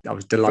 times now. I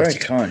was delighted.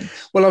 Very kind.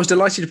 Well, I was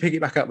delighted to pick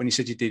it back up when you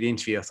said you did the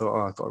interview. I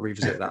thought, I've got to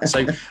revisit that.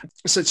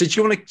 So do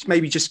you want to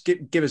maybe just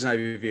give us an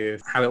overview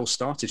of how it all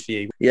started for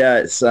you? Yeah,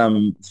 it's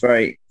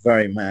very,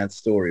 very mad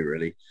story,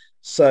 really.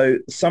 So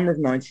summer of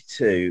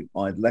 92,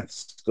 I'd left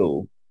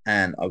school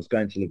and I was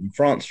going to live in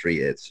France for a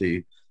year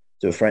to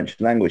do a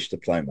French language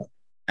diploma.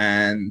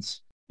 And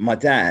my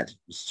dad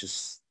was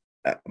just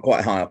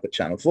quite high up at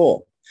Channel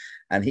 4.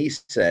 And he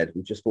said,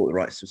 we've just bought the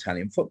rights to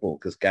Italian football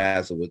because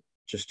Gaza were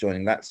just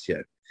joining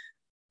Lazio.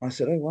 I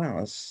said, oh, wow,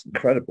 that's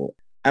incredible.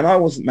 And I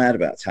wasn't mad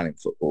about Italian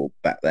football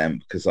back then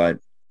because I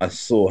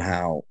saw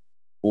how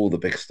all the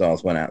big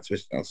stars went out to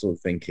it. I was sort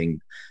of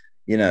thinking,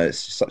 you know,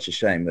 it's just such a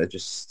shame. They're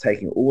just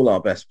taking all our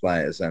best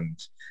players. And,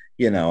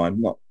 you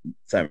know,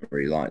 don't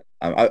really like,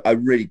 I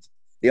really,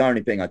 the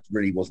irony being I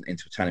really wasn't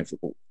into Italian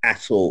football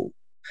at all.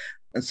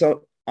 And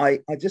so I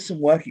did some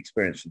work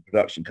experience with the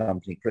production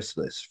company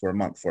Chrysalis for a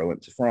month before I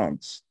went to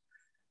France.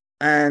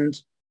 And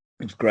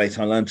it was great.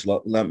 I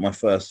learned my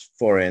first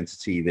foray into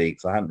TV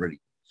because I hadn't really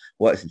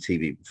worked in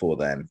TV before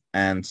then.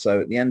 And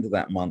so at the end of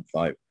that month,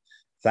 I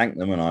thanked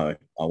them and I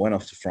went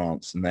off to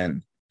France and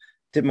then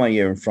did my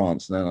year in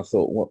France. And then I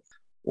thought,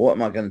 what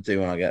am I going to do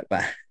when I get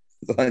back?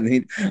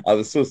 I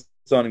was sort of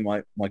starting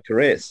my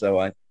career. So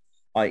I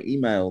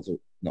emailed, or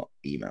not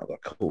emailed, I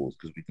called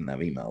because we didn't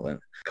have email then.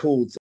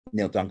 Called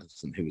Neil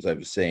Duncanson, who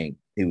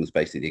was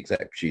basically the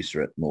exec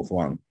producer at North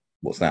One,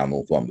 what's now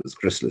North One, but it was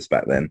Chrysalis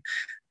back then.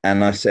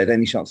 And I said,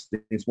 any chance of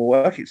doing some more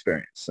work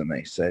experience? And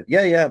they said,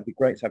 yeah, it'd be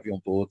great to have you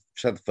on board.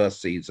 Just had the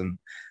first season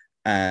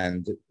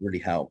and it really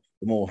helped.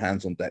 The more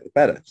hands on deck, the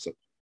better. So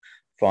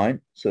fine.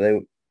 So they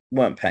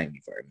weren't paying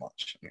me very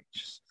much.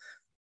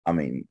 I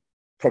mean,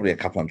 probably a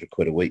couple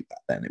 £100 a week back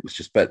then. It was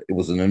just, but it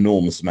was an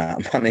enormous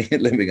amount of money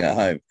living at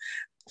home.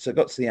 So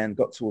got to the end,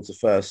 got towards the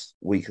first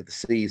week of the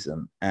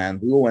season,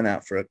 and we all went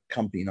out for a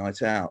company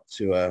night out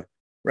to a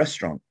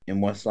restaurant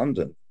in West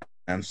London.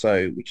 And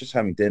so we're just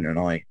having dinner, and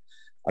I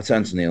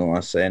turned to Neil and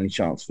I said, any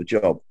chance for a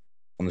job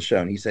on the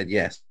show? And he said,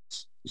 yes,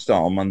 you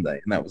start on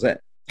Monday. And that was it.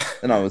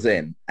 And I was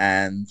in,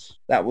 and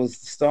that was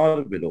the start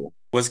of it all.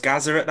 Was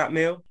Gaza at that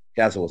meal?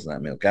 Gaza wasn't at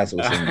that meal. Gaza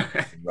was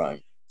in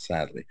Rome,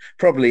 sadly.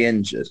 Probably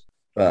injured,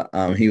 but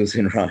he was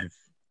in Rome.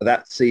 But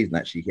that season,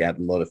 actually, he had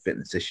a lot of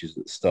fitness issues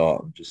at the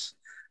start and just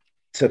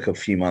took a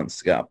few months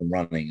to get up and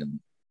running, and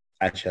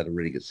actually had a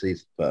really good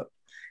season. But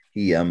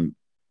he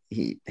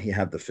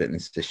had the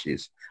fitness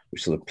issues,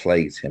 which sort of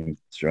plagued him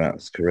throughout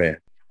his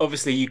career.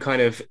 Obviously,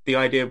 the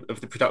idea of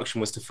the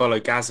production was to follow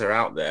Gaza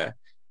out there.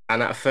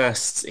 And at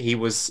first, he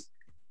was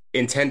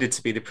intended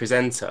to be the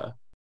presenter.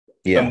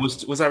 Yeah. And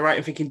was I right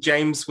in thinking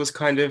James was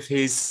kind of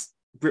his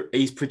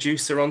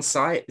producer on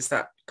site? Is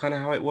that kind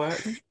of how it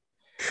worked?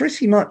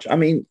 Pretty much. I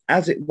mean,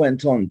 as it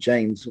went on,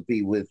 James would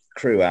be with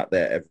crew out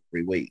there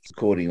every week,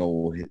 recording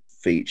all his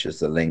features,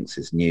 the links,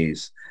 his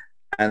news.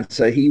 And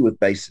so he would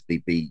basically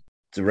be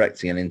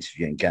directing and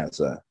interviewing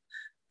Gaza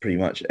pretty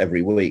much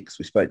every week. So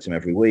we spoke to him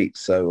every week.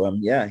 So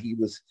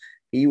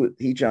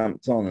he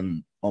jumped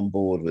on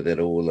board with it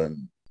all,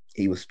 and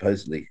he was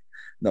supposedly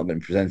not been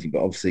presenting,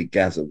 but obviously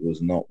Gazza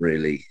was not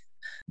really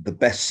the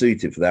best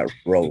suited for that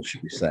role,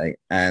 should we say?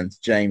 And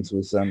James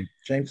was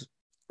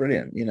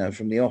brilliant. You know,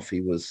 from the off,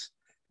 he was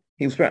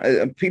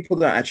great. People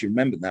don't actually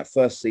remember that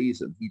first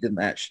season. He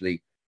didn't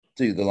actually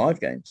do the live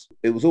games.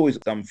 It was always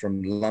done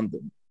from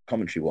London,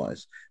 commentary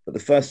wise. But the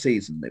first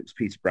season, it was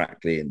Peter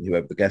Brackley and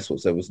whoever the guest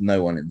was. There was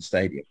no one in the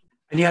stadium.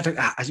 And you had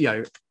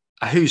a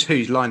who's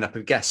lineup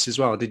of guests as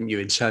well, didn't you?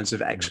 In terms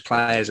of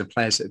ex-players and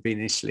players that have been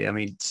in Italy. I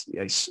mean,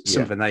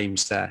 some of the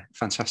names there,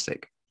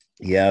 fantastic.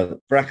 Yeah,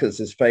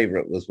 Brackett's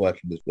favourite was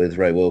working with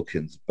Ray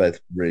Wilkins.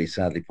 Both really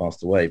sadly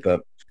passed away,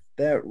 but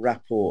their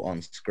rapport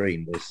on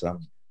screen was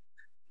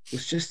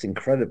just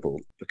incredible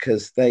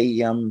because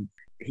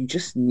he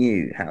just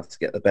knew how to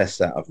get the best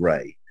out of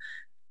Ray,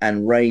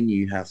 and Ray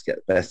knew how to get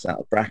the best out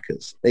of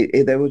Brackers.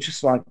 They were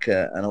just like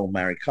an old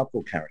married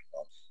couple carrying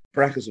on.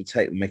 Brackers would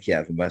take the mickey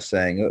out of him by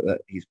saying, "Oh,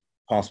 that he's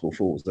passable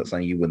fools. That's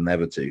something you would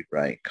never do,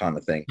 Ray," kind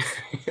of thing.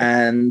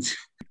 And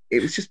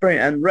it was just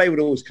brilliant. And Ray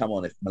would always come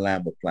on if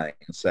Milan were playing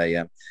and say,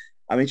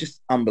 I mean,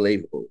 just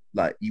unbelievable.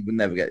 Like, you would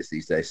never get this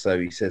these days. So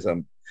he says, I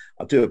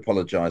do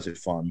apologise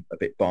if I'm a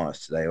bit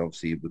biased today.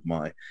 Obviously, with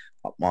my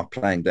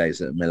playing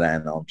days at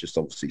Milan, I'm just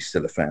obviously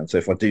still a fan. So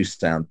if I do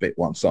sound a bit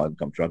one-sided,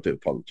 come through, I do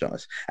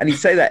apologise. And he'd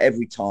say that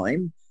every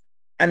time.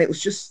 And the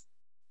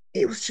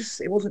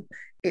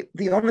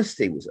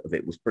honesty of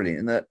it was brilliant.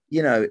 And that,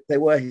 you know, they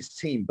were his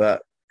team,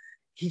 but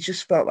he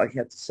just felt like he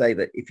had to say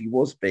that if he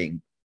was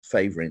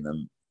favouring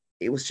them,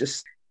 it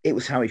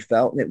was how he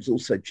felt, and it was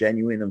also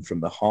genuine and from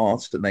the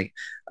heart, and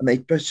they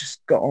both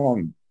just got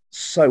on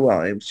so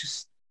well. It was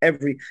just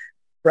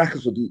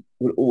Brackers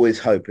would always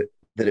hope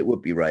that it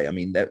would be Ray. I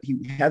mean,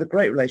 he had a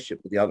great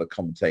relationship with the other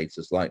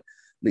commentators like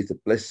Luther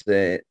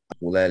Blissett,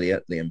 Paul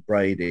Elliott, Liam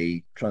Brady.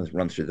 I'm trying to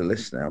run through the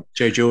list now.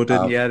 Joe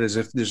Jordan, there's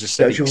a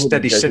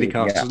steady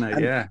cast, isn't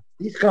it? Yeah.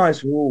 These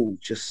guys were all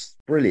just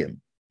brilliant.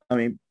 I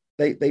mean,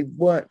 they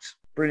worked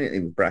brilliantly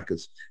with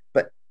Brackers,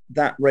 but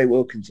that Ray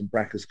Wilkins and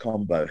Brackers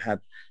combo had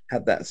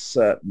that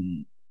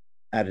certain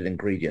added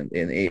ingredient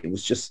in it. It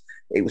was just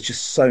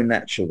so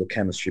natural, the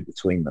chemistry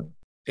between them.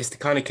 It's the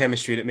kind of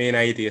chemistry that me and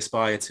Adi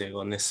aspire to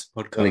on this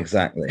podcast. Well,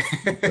 exactly.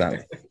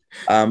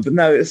 But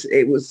no,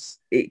 it was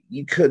the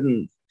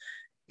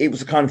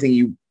kind of thing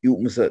you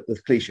almost,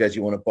 the cliche as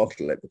you want to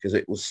bottle it, because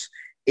it was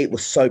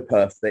so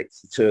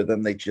perfect. The two of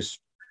them, they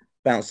just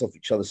bounced off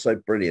each other so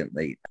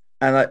brilliantly.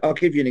 And I'll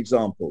give you an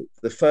example.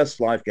 The first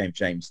live game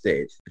James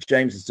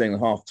is doing the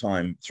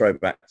halftime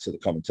throwback to the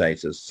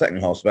commentators. Second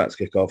half's about to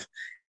kick off.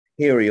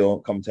 Here are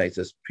your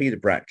commentators, Peter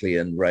Brackley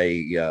and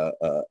Ray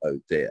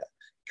O'Dear.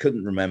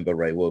 Couldn't remember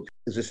Ray Wilkins.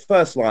 It was his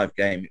first live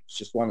game. It was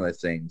just one of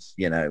those things,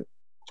 you know,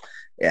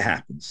 it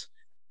happens.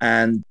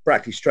 And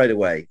Brackley straight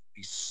away,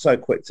 he's so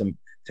quick to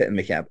take the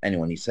mickey out of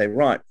anyone. He'd say,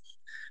 right,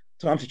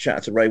 time to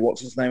chat to Ray,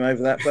 what's his name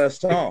over that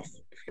first half?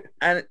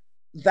 And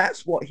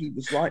that's what he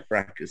was like,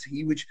 Brackers.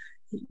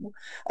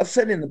 I've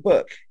said in the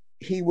book,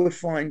 he would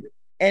find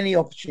any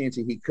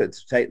opportunity he could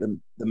to take the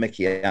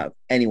mickey out of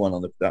anyone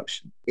on the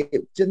production.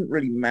 It didn't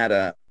really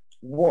matter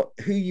who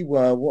you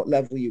were, what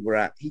level you were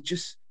at.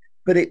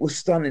 But it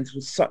was done in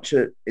such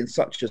a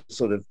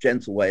sort of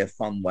gentle way, a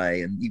fun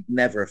way, and you'd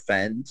never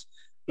offend.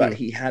 But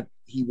he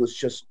was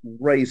just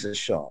razor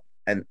sharp,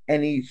 and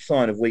any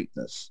sign of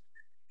weakness,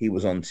 he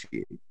was onto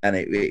you, and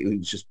it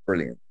was just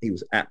brilliant. He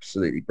was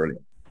absolutely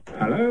brilliant.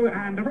 Hello,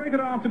 and a very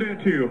good afternoon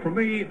to you from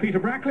me, Peter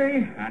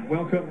Brackley, and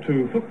welcome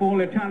to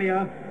Football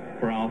Italia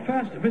for our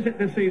first visit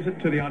this season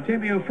to the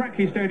Artemio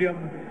Franchi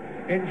Stadium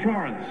in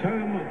Florence,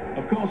 home,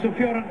 of course, of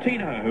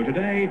Fiorentina, who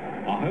today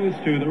are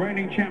host to the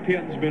reigning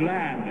champions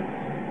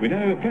Milan. We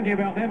know plenty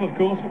about them, of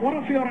course, but what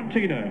of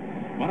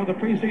Fiorentina? One of the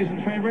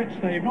pre-season favourites.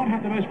 They've not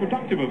had the most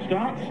productive of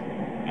starts,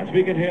 as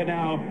we can hear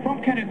now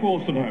from Kenneth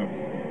Wolstenholme.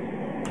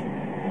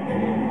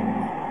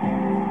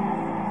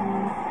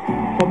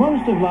 For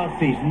most of last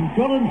season,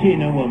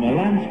 Fiorentina were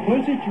Milan's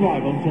closest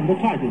rivals in the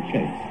title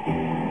chase.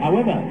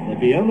 However, the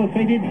Viola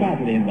faded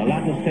badly in the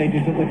latter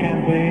stages of the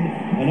campaign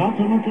and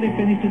ultimately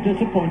finished a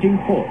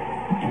disappointing fourth.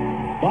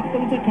 But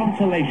there was a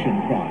consolation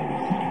prize.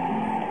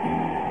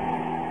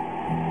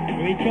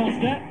 Rui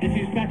Costa, this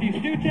is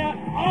Batistuta.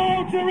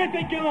 Oh,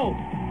 terrific goal!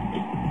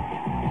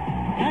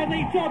 And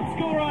the top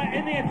scorer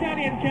in the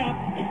Italian Cup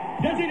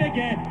does it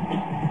again.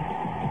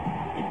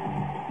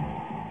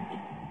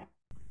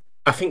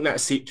 I think that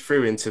seeped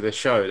through into the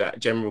show, that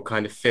general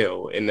kind of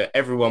feel, in that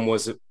everyone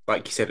was,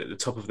 like you said, at the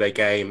top of their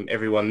game.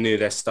 Everyone knew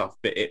their stuff,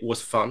 but it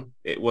was fun.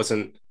 It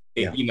wasn't,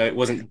 it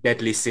wasn't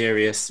deadly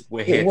serious.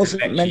 We're here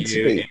to lecture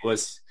you. It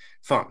was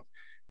fun.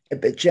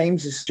 But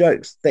James's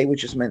jokes, they were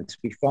just meant to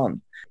be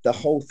fun. The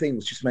whole thing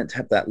was just meant to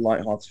have that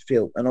light-hearted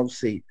feel. And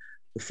obviously,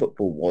 the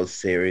football was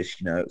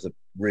serious. You know, it was a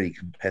really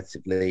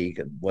competitive league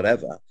and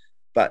whatever.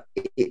 But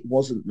it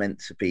wasn't meant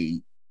to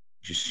be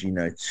just, you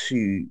know,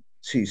 too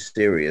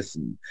serious,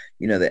 and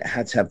you know, that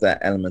had to have that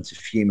element of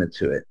humor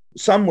to it.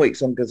 Some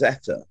weeks on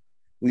Gazzetta,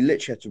 we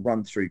literally had to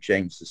run through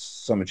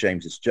some of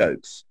James's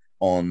jokes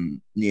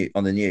on the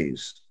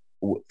news,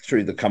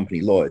 through the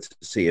company lawyer to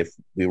see if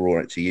we were all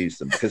right to use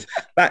them, because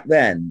back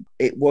then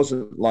it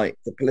wasn't like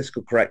the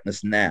political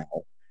correctness now.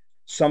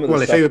 Some of the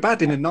Well, if stuff, they were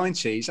bad in the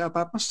 90s, how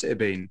bad must it have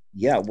been?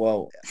 yeah,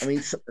 well, I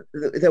mean,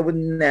 there were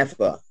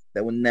never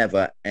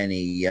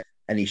any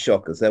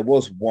shockers. There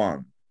was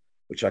one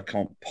which I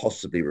can't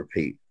possibly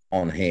repeat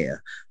on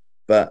here,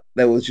 but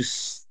there was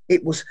just,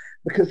 it was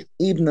because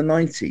even the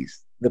 90s,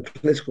 the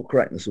political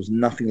correctness was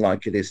nothing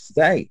like it is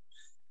today.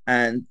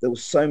 And there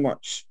was so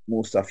much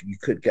more stuff you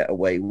could get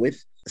away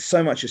with.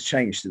 So much has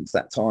changed since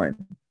that time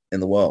in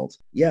the world.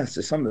 Yeah,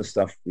 so some of the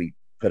stuff we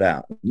put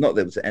out, not that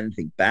there was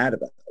anything bad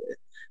about it,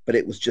 but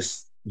it was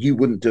just, you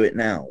wouldn't do it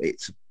now.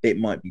 It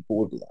might be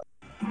borderline.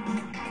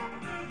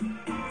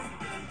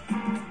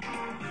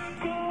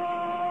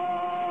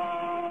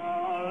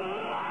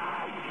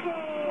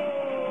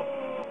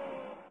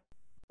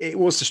 It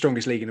was the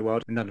strongest league in the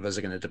world, and none of us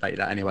are going to debate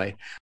that anyway.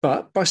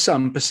 But by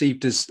some,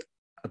 perceived as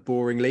a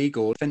boring league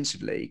or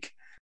defensive league.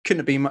 Couldn't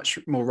have been much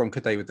more wrong,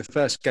 could they? With the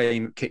first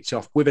game kicked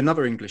off with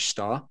another English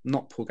star,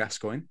 not Paul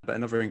Gascoigne, but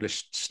another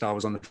English star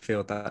was on the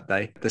field that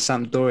day. The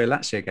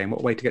Sampdoria-Lazio game, what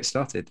a way to get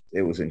started.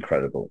 It was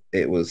incredible.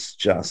 It was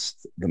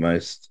just the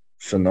most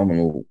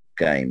phenomenal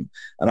game.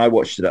 And I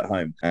watched it at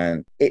home,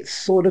 and it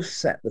sort of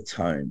set the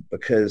tone,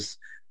 because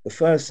the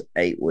first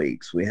 8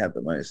 weeks we had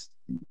the most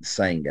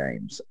insane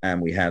games, and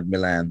we had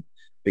Milan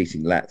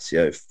beating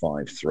Lazio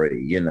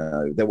 5-3. You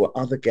know, there were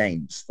other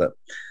games that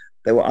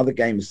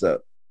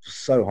were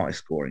so high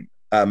scoring.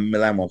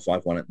 Milan won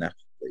 5-1 at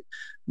Napoli.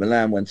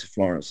 Milan went to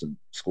Florence and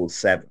scored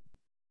 7.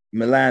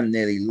 Milan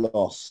nearly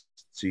lost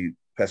to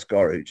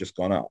Pescara, who'd just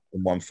gone up,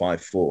 and won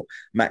 5-4.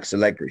 Max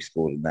Allegri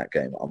scored in that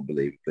game,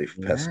 unbelievably,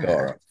 for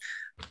Pescara.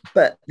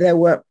 But there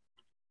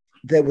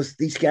was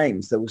these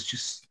games, there was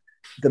just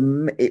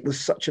it was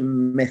such a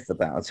myth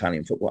about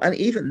Italian football. And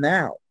even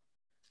now,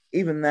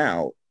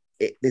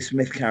 this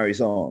myth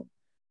carries on.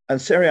 And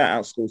Serie A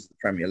outscores the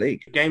Premier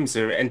League. Games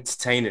are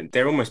entertaining.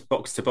 They're almost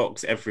box to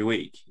box every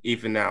week,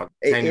 even now.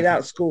 It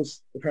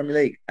outscores the Premier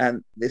League.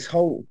 And this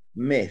whole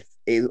myth,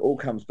 it all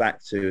comes back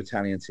to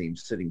Italian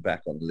teams sitting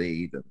back on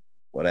lead and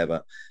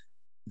whatever.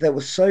 There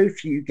were so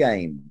few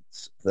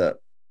games that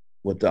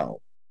were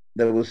dull.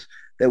 There was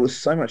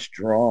so much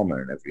drama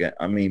in every game.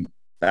 I mean,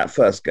 that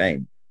first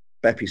game,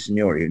 Beppe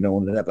Signori, who no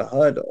one had ever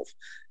heard of,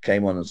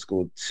 came on and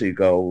scored 2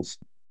 goals.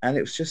 And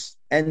it was just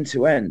end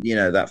to end. You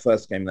know, that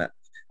first game at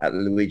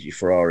Luigi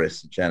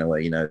Ferraris in Genoa,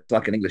 you know, it's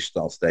like an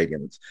English-style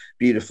stadium. It's a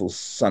beautiful,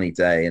 sunny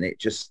day, and it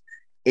just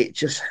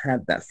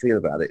had that feel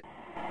about it.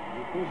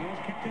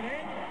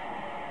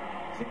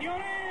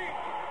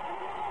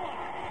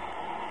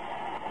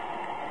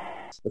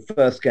 The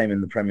first game in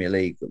the Premier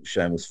League that was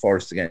shown was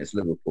Forest against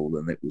Liverpool,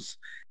 and it was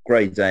a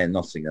great day in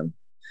Nottingham.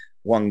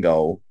 1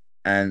 goal,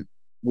 and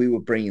we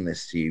were bringing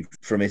this to you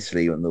from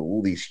Italy and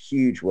all these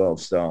huge world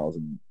stars,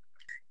 and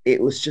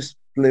it was just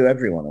blew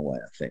everyone away,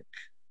 I think.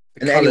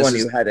 And anyone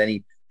who had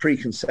any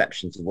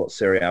preconceptions of what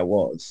Serie A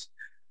was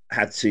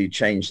had to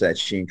change their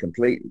tune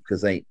completely,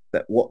 because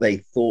what they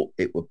thought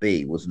it would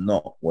be was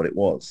not what it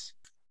was.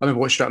 I remember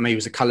what struck me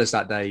was the colours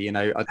that day. You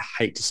know, I'd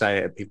hate to say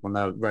it, people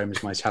know Rome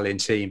is my Italian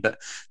team, but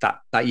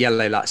that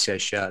yellow Lazio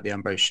shirt, the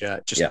Umbro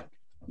shirt, just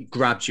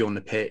grabbed you on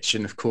the pitch.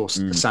 And of course,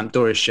 the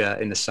Sampdoria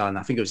shirt in the sun,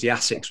 I think it was the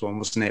Asics one,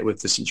 wasn't it, with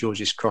the St.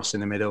 George's cross in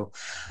the middle.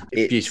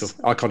 It's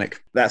beautiful, iconic.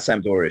 That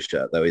Sampdoria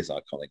shirt, though, is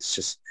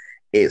iconic.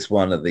 It is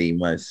one of the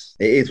most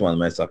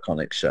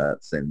iconic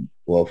shirts in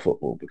world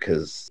football,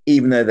 because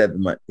even though they're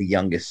the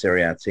youngest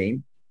Serie A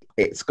team,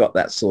 it's got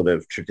that sort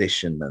of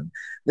tradition. And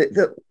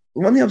the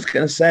one thing I was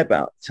going to say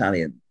about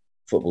Italian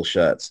football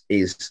shirts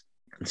is,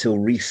 until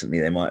recently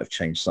they might have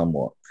changed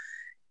somewhat,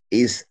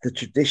 is the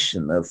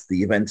tradition of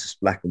the Juventus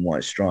black and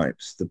white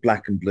stripes, the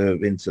black and blue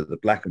of Inter, the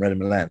black and red of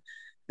Milan.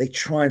 They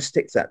try and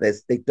stick to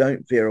that. They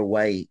don't veer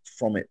away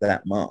from it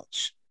that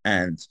much.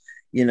 And,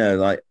 you know,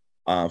 like,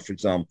 for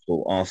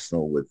example,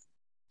 Arsenal, with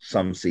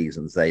some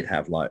seasons, they'd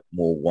have like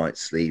more white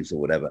sleeves or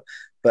whatever.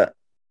 But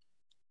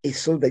it's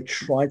sort of, they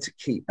try to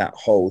keep that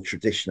whole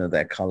tradition of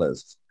their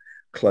colours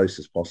close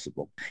as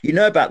possible. You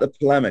know about the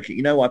Palermo kit.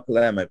 You know why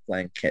Palermo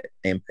playing kit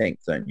in pink,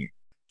 don't you?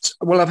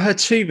 Well, I've heard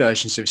 2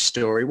 versions of the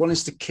story. One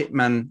is the kit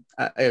man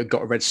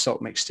got a red sock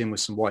mixed in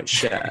with some white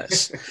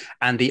shirts.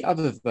 And the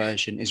other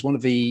version is one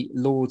of the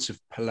lords of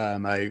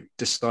Palermo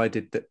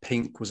decided that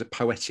pink was a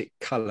poetic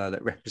colour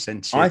that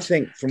represented I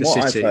think, from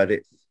what city. I've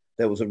heard,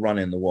 there was a run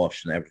in the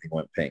wash and everything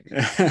went pink,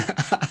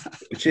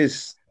 which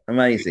is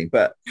amazing.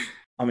 But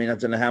I mean, I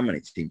don't know how many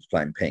teams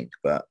play in pink,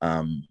 but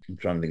I'm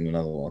trying to think of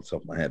another one on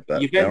top of my head.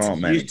 But Juventus there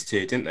aren't many. Used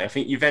to, didn't they? I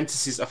think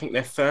Juventus is,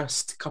 their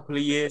first couple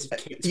of years of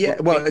kits.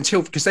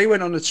 Because they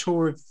went on a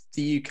tour of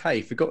the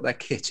UK, forgot their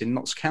kit, and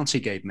Notts County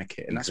gave them a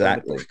kit. And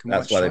exactly.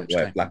 That's why they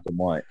play black and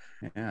white.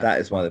 Yeah.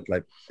 That is why they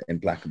play in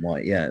black and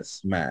white. Yeah,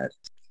 it's mad.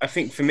 I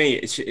think for me,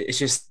 it's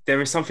just,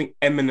 there is something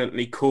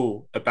eminently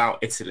cool about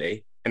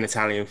Italy and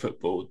Italian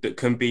football that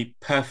can be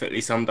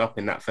perfectly summed up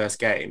in that first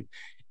game.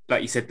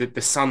 Like you said,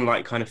 the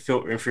sunlight kind of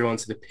filtering through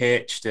onto the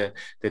pitch, the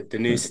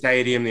new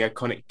stadium, the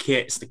iconic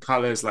kits, the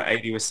colours, like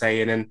Adi was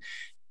saying. And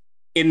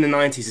in the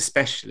 90s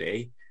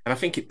especially, and And I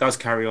think it does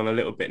carry on a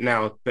little bit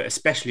now, but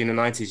especially in the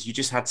 90s, you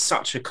just had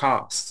such a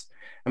cast.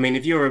 I mean,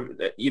 if you're,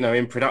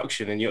 in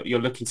production and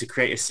you're looking to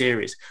create a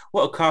series,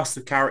 what a cast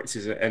of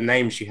characters and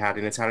names you had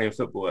in Italian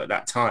football at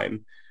that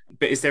time.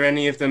 But is there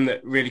any of them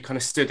that really kind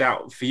of stood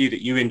out for you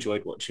that you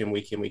enjoyed watching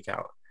week in, week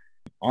out?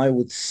 I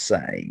would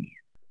say,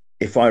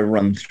 if I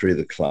run through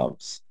the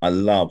clubs, I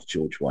love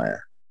George Weah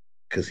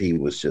because he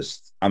was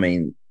just,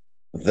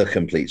 the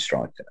complete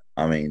striker.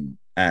 And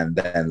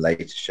then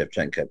later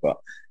Shevchenko, but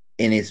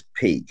in his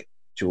peak,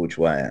 George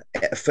Weah.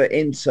 For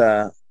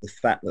Inter, the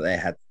fact that they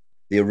had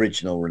the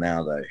original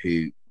Ronaldo,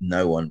 who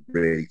no one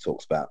really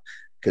talks about,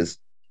 because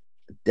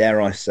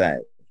dare I say,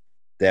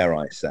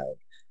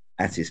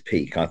 at his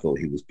peak, I thought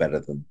he was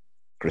better than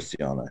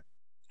Cristiano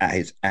at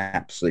his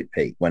absolute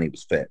peak when he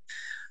was fit.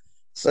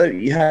 So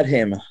you had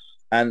him,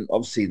 and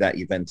obviously that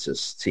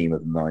Juventus team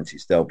of the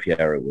 90s, Del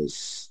Piero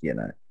was,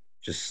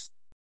 just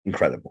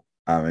incredible.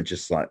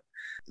 Just like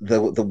the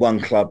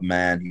one club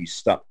man who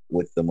stuck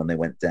with them when they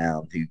went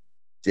down, who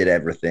did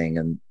everything,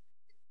 and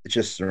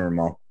just a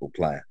remarkable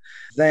player.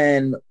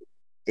 Then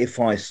if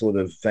I sort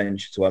of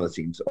venture to other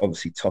teams,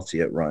 obviously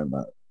Totti at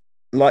Roma,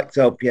 like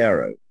Del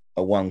Piero,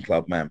 a one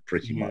club man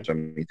pretty much.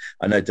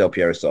 I know Del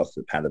Piero started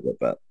at Padova,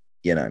 but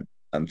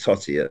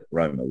Totti at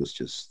Roma was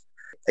just,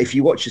 if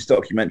you watch his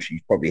documentary,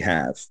 you probably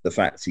have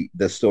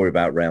the story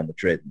about Real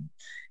Madrid.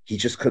 He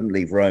just couldn't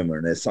leave Roma,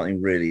 and there's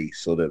something really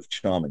sort of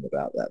charming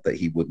about that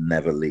he would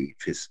never leave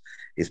his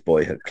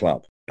boyhood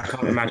club. I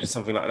can't imagine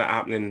something like that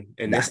happening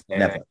in this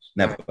day.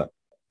 Never.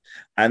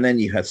 And then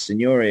you had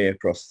Signori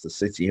across the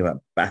city, you had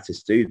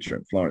Battistuta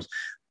in Florence.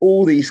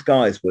 All these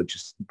guys were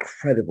just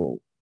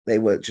incredible. They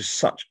were just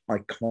such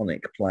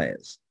iconic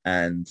players,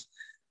 and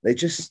a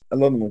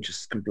lot of them were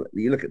just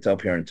completely. You look at Del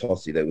Piero and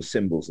Totti; they were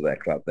symbols of their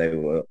club. They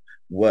were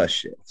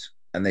worshipped,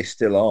 and they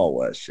still are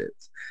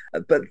worshipped.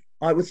 But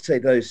I would say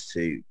those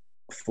two,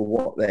 for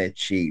what they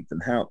achieved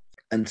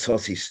and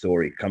Totti's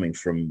story coming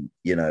from,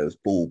 as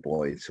ball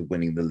boy to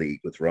winning the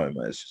league with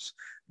Roma, is just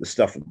the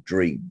stuff of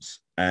dreams.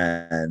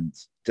 And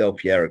Del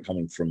Piero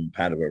coming from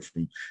Padova,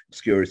 from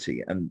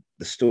obscurity, and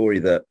the story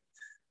that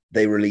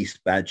they released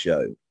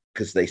Baggio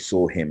because they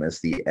saw him as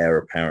the heir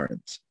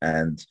apparent,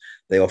 and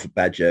they offered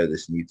Baggio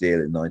this new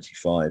deal in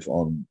 '95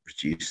 on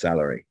reduced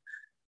salary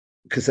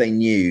because they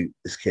knew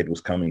this kid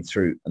was coming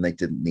through, and they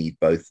didn't need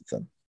both of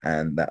them.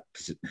 And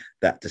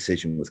that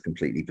decision was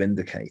completely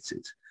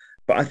vindicated.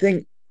 But I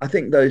think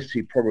those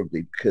two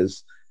probably,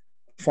 because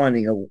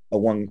finding a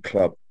one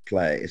club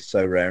player is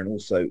so rare, and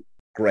also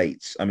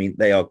greats.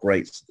 They are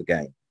greats of the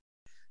game.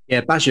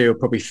 Yeah, Baggio will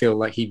probably feel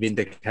like he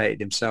vindicated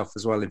himself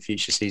as well in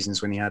future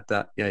seasons when he had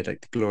that, like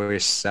the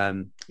glorious,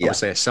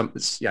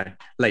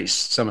 late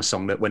summer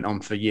song that went on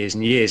for years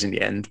and years in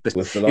the end. But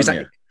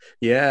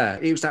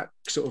it was that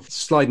sort of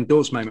sliding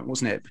doors moment,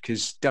 wasn't it?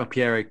 Because Del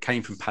Piero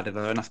came from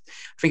Padova, and I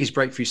think his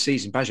breakthrough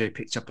season, Baggio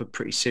picked up a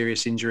pretty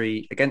serious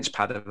injury against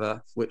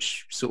Padova,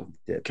 which sort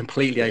of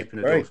completely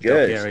opened the door for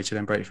Del Piero to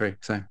then break through.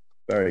 So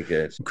very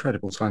good,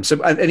 incredible time.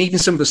 So, and even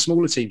some of the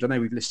smaller teams. I know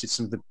we've listed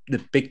some of the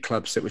big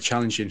clubs that were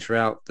challenging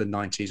throughout the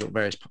 90s or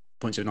various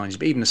points of the 90s,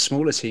 but even the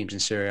smaller teams in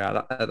Serie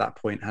A at that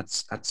point had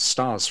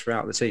stars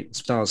throughout the team,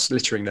 stars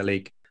littering the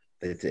league.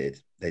 They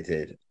did.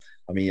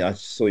 I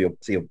saw your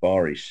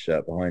Bari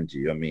shirt behind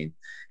you.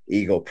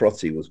 Igor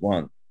Protti was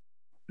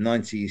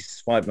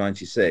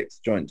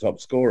 95-96 joint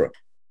top scorer,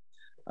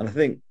 and I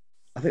think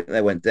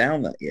they went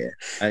down that year.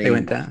 And they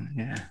went down,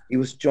 yeah. He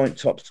was joint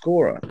top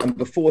scorer, and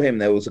before him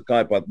there was a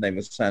guy by the name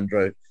of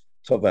Sandro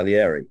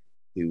Tovaglieri,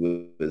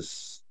 who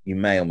was, you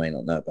may or may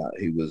not know about,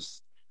 who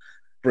was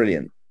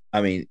brilliant.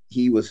 Him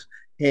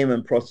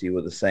and Protti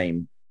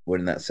were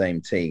in that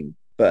same team.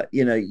 But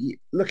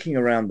looking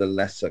around the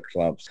lesser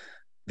clubs,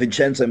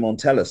 Vincenzo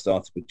Montella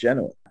started with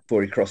Genoa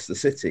before he crossed the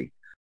city.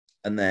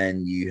 And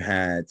then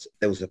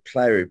there was a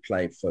player who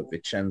played for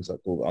Vicenza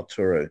called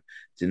Arturo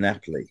Di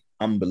Napoli,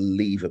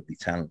 unbelievably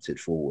talented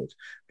forward,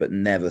 but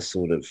you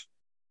sort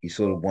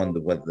of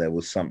wondered whether there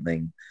was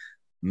something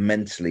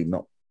mentally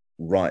not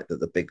right that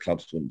the big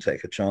clubs wouldn't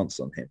take a chance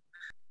on him.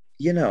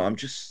 I'm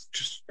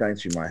just going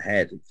through my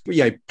head.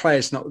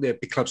 Players not the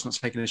big clubs not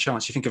taking a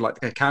chance. You think of like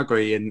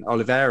Calgary and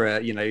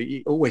Oliveira.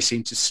 You always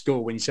seem to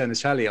score when you turn the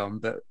tally on,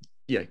 but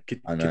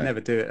could never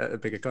do it at a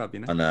bigger club.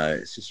 I know,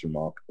 it's just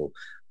remarkable.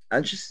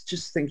 And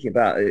just thinking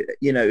about it,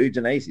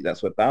 Udinese,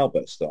 that's where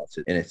Balbo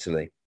started in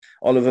Italy.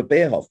 Oliver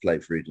Bierhoff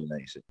played for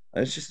Udinese.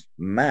 It's just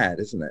mad,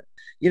 isn't it?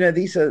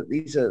 These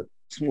are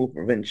small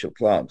provincial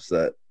clubs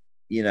that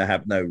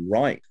have no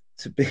right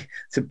to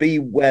be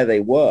where they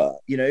were.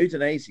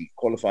 Udinese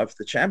qualified for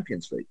the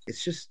Champions League.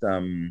 It's just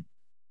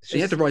he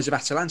had the rise of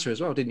Atalanta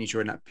as well, didn't he,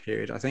 during that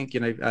period? I think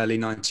early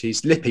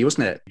 90s. Lippi,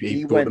 wasn't it?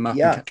 He brought them up.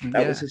 Yeah,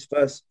 that was his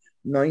first.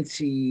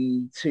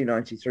 92,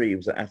 93, he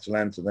was at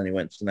Atalanta. Then he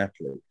went to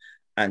Napoli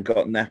and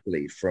got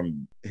Napoli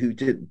who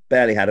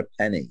barely had a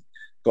penny,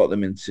 got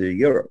them into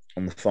Europe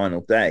on the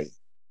final day.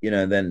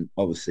 Then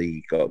obviously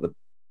he got the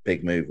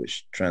big move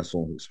which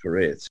transformed his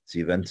career to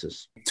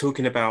Juventus.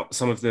 Talking about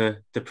some of the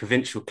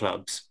provincial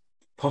clubs,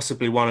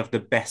 possibly one of the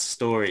best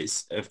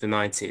stories of the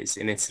 90s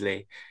in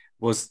Italy,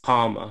 was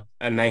Parma,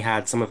 and they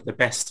had some of the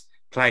best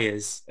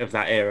players of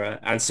that era,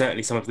 and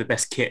certainly some of the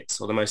best kits,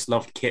 or the most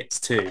loved kits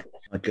too.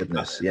 My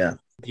goodness, yeah.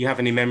 Do you have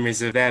any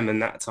memories of them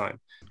and that time?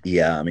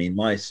 Yeah, I mean,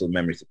 my sort of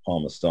memories of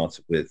Parma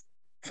started with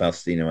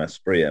Faustino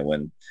Asprilla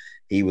when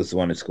he was the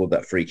one who scored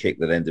that free kick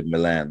that ended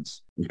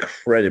Milan's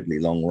incredibly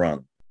long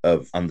run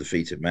of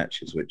undefeated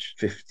matches, which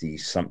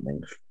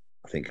 50-something,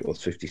 I think it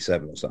was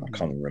 57 or something, I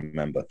can't even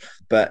remember.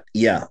 But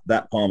yeah,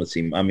 that Parma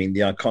team, I mean,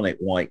 the iconic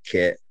white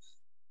kit,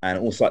 and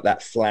also like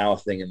that flower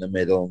thing in the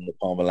middle on the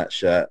Parmalat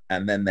shirt.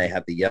 And then they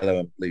had the yellow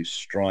and blue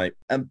stripe.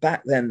 And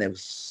back then there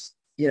was,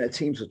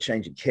 teams were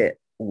changing kit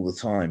all the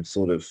time,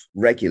 sort of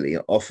regularly,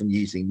 often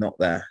using not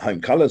their home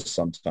colours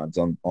sometimes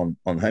on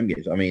home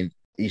games. I mean,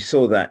 you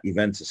saw that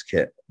Juventus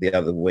kit the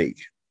other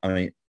week. I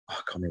mean, I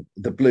can't remember,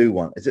 the blue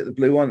one. Is it the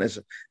blue one? There's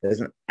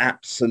an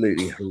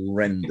absolutely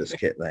horrendous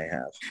kit they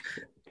have.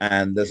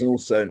 And there's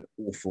also an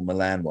awful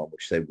Milan one,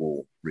 which they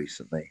wore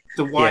recently.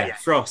 The white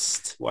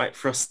frost.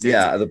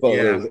 Yeah, the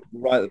bottom,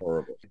 right,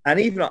 horrible. And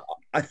even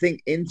I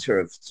think Inter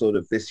have sort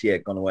of this year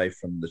gone away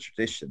from the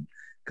tradition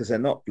because they're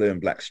not blue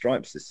and black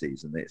stripes this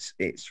season.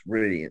 It's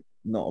really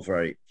not a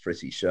very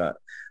pretty shirt.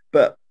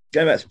 But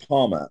going back to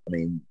Parma, I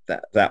mean,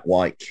 that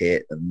white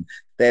kit, and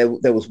there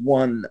was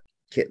one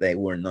kit they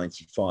wore in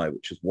 '95,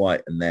 which was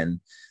white, and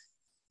then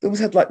they always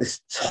had like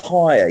this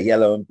tire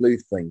yellow and blue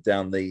thing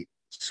down the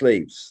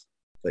sleeves.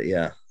 But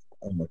yeah,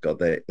 oh my God,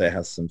 they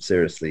have some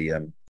seriously.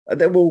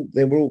 They were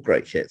all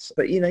great kits.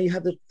 But you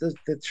had the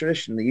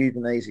tradition, the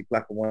Udinese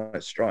black and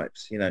white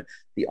stripes. The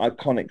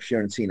iconic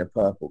Fiorentina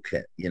purple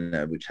kit.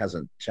 Which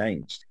hasn't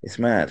changed. It's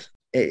mad.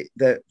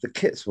 The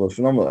kits were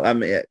phenomenal. I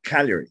mean, at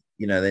Cagliari,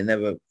 they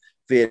never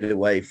veered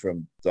away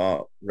from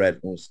dark red,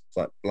 almost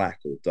like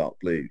black or dark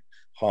blue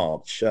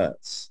hard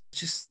shirts.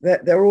 Just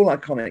they're all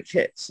iconic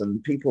kits,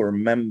 and people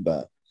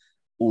remember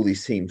all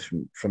these teams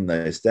from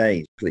those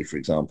days. For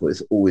example,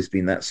 it's always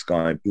been that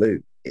sky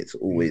blue. It's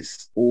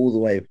always all the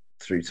way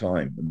through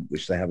time,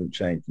 which they haven't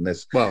changed. And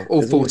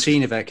all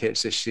 14 of their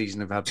kits this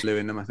season have had blue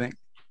in them, I think.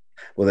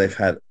 Well, they've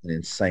had an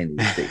insanely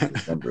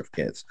ridiculous number of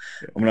kits.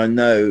 I mean, I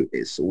know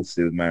it's all to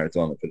do with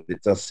Maradona, but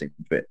it does seem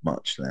a bit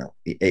much now.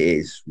 It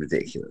is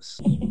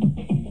ridiculous.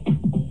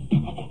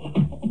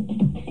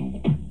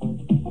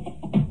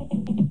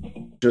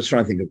 Just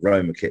trying to think of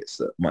Roma kits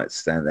that might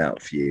stand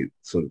out for you.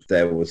 Sort of,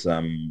 there was,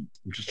 I'm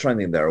just trying to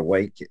think of their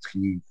away kits.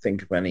 Can you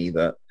think of any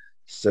that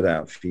stood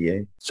out for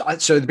you? So at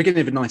the beginning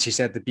of the 90s,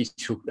 they had the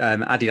beautiful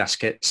Adidas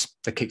kits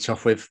that kicked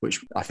off with,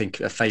 which I think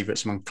are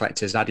favourites among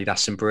collectors.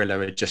 Adidas and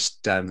Barilla are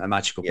just a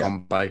magical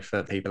combo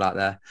for people out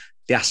there.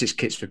 The Asics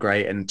kits were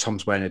great, and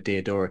Tom's wearing a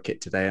Diodora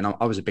kit today, and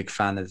I was a big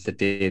fan of the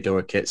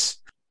Diodora kits.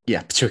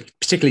 Yeah,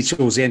 particularly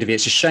towards the end of it.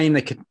 It's a shame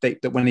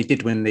that when he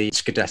did win the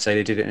Scudetto,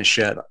 they did it in a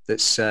shirt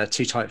that's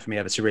too tight for me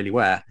ever to really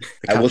wear.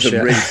 It was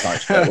a really tight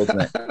shirt,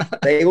 wasn't it?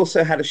 They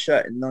also had a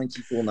shirt in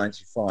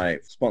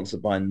 94-95 sponsored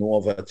by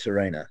Nuova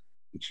Tirrena,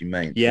 which you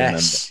may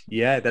remember.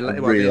 Yeah, the like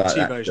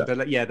two versions.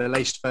 The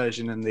laced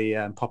version and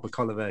the popper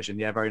collar version.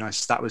 Yeah, very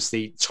nice. That was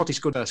Totti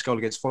scored first goal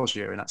against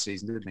Foggia in that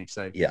season, didn't he?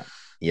 So yeah.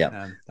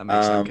 That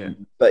makes that kit.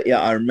 But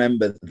yeah, I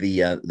remember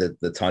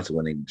the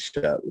title-winning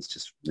shirt was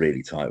just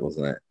really tight,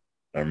 wasn't it?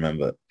 I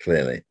remember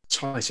clearly.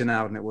 Tighter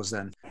now than it was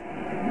then.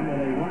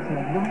 They once had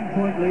a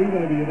 9-point lead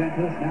over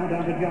Juventus, now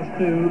down to just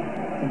 2.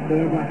 Some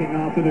nerve-wracking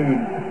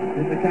afternoon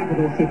in the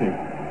capital city.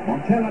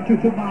 Montella to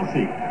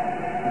Tomasi.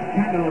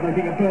 Candela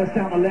making a burst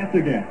down the left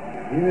again.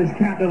 Here is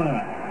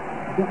Candela.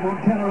 He's got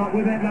Montella up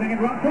with him, letting it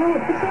run through.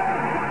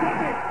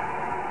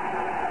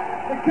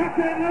 The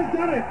captain has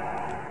done it.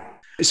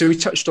 So we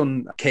touched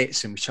on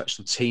kits and we touched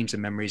on teams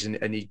and memories,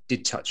 and you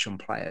did touch on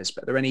players,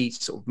 but are there any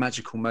sort of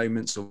magical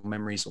moments or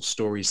memories or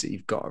stories that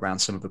you've got around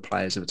some of the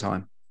players of the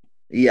time?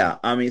 Yeah,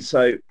 I mean,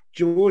 so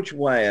George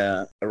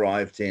Weah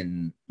arrived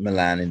in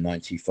Milan in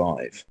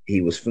 95.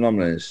 He was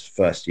phenomenal in his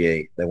first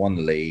year. They won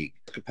the league.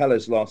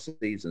 Capello's last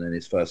season in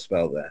his first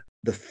spell there.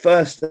 The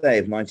first day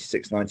of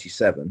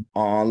 96-97,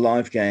 our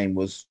live game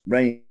was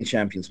reigning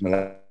champions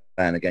Milan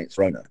against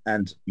Verona.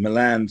 And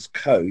Milan's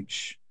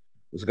coach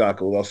was a guy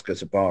called Oscar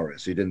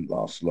Tabares, who didn't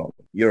last long,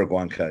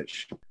 Uruguayan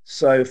coach.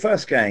 So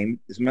first game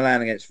is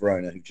Milan against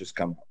Verona, who've just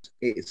come up.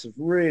 It's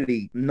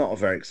really not a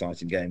very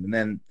exciting game. And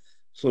then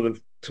sort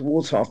of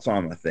towards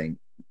half-time, I think,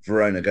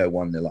 Verona go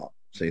 1-0 up.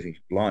 So you think,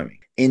 blimey.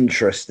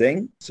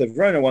 Interesting. So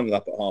Verona 1-0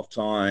 up at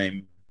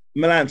half-time.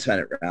 Milan turn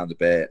it around a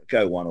bit,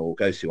 go 1-1,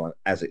 go 2-1,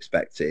 as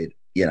expected.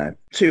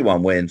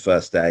 2-1 win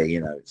first day,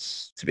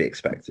 it's to be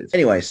expected.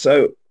 Anyway,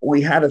 so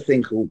we had a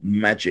thing called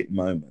magic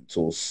moment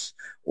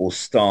or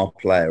star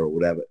player or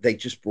whatever. They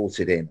just brought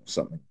it in or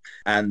something.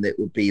 And it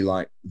would be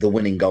like the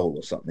winning goal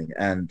or something.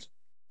 And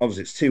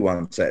obviously it's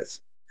 2-1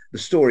 sets. The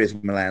story is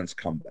Milan's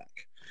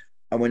comeback.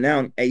 And we're now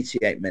in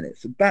 88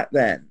 minutes. And back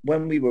then,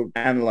 when we were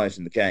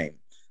analysing the game,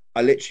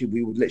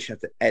 we would literally have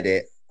to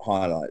edit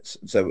highlights.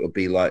 And so it would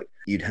be like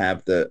you'd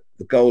have the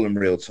goal in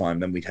real time,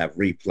 then we'd have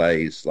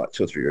replays, like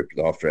 2 or 3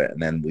 replays after it.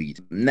 And then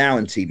now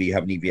in TV, you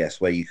have an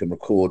EVS where you can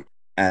record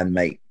and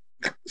make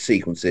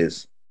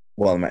sequences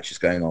while the match is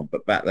going on.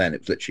 But back then,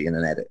 it was literally in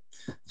an edit.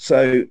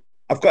 So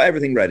I've got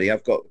everything ready.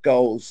 I've got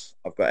goals.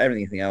 I've got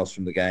everything else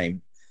from the game.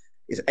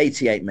 It's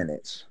 88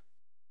 minutes.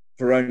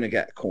 Verona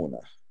get a corner.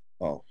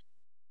 Oh,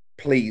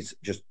 please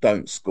just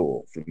don't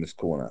score from this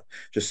corner.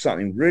 Just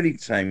something really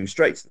tame,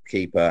 straight to the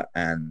keeper,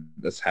 and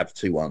let's have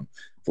 2-1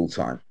 full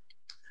time.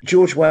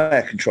 George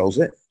Ware controls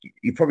it.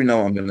 You probably know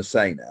what I'm going to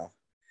say now.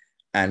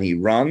 And he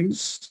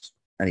runs,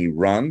 and he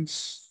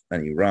runs,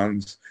 and he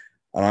runs.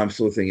 And I'm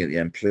sort of thinking at the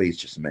end, please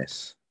just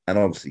miss. And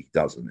obviously he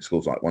doesn't. It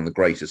scores like one of the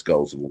greatest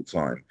goals of all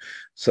time.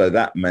 So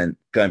that meant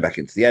going back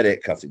into the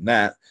edit, cutting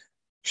that,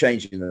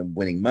 changing the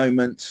winning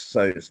moment.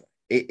 So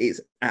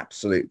it's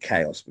absolute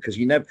chaos because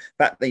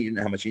back then you didn't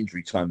know how much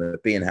injury time there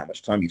would be and how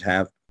much time you'd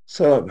have.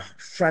 So I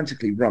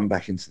frantically run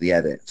back into the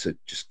edit to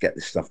just get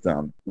this stuff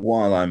done.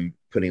 While I'm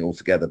putting it all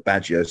together,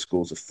 Baggio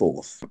scores a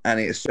fourth. And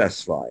it's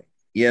just like,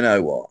 you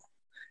know what?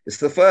 It's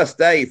the first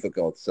day, for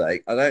God's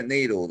sake. I don't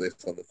need all this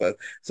on the first.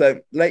 So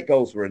late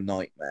goals were a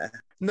nightmare.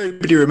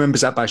 Nobody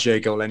remembers that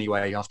Baggio goal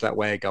anyway after that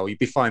Ware goal. You'd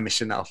be fine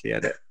missing that off the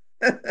edit.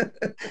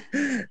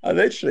 I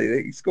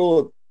literally, he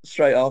scored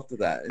straight after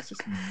that. It's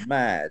just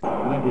mad.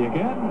 Levy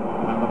again,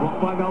 and the block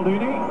by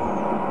Maldini,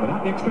 but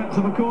at the expense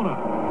of a corner.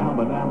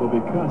 Almanan will be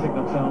cursing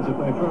themselves if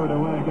they throw it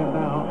away again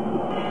now.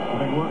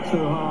 Having worked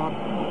so hard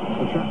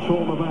to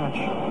transform the match.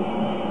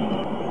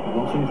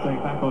 Rossi's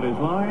staying back on his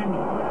line.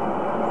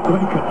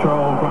 Great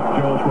control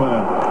from George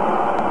Ware.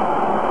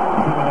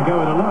 He's having to go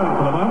it alone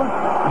for the moment,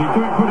 and he's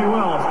doing pretty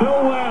well.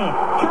 Still Ware,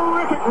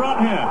 terrific run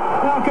here.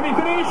 Now can he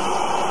finish?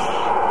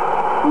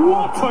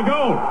 What a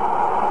goal!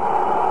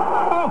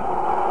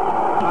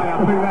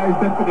 I think that is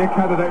definitely a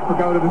candidate for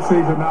goal of the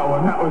season, that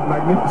one. That was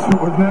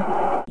magnificent, wasn't it?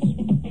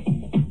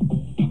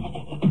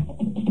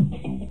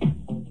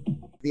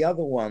 The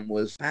other one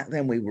was, back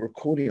then we were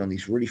recording on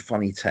these really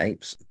funny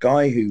tapes. The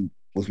guy who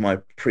was my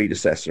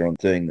predecessor on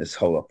doing this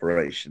whole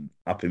operation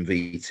up in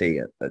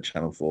VT at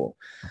Channel 4,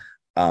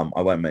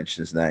 I won't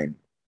mention his name.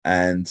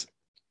 And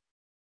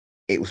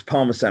it was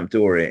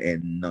Parma-Sampdoria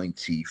in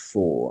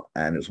 94,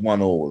 and it was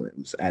 1-1. It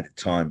was added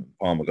time.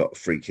 Parma got a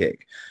free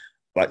kick,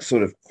 like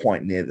sort of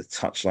quite near the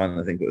touchline.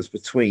 I think it was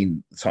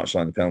between the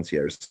touchline and the penalty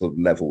area, sort of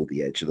level with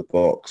the edge of the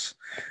box.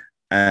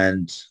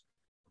 And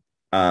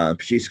the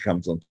producer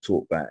comes on to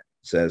talk back,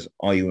 says,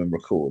 "Are you in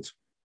record?"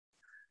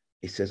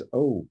 He says,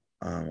 "Oh,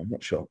 I'm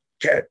not sure."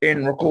 "Get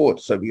in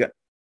record." So we get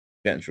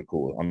into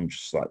record. I'm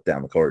just like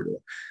down the corridor,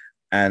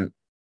 and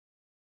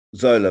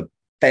Zola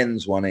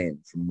bends one in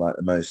from like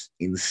the most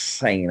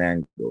insane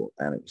angle,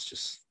 and it was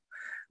just,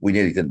 we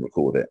nearly didn't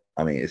record it.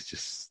 I mean, it's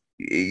just,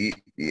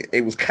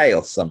 it was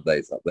chaos some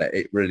days up there.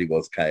 It really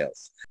was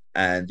chaos.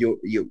 And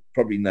you'll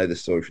probably know the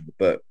story from the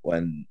book.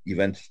 When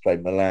Juventus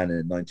played Milan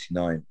in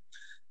 99,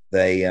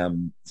 they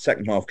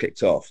second half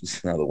kicked off. This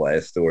is another way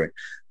of story.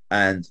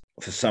 And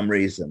for some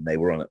reason they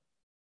were on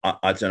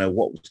I don't know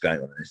what was going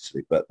on in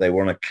Italy, but they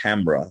were on a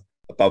camera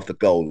above the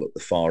goal at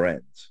the far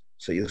end.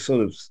 So you're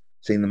sort of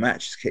seeing the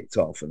match is kicked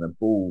off and the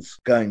ball's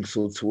going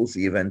sort of towards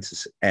the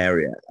Juventus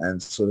area,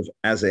 and sort of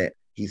as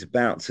he's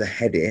about to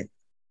head it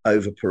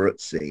over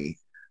Peruzzi,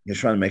 you're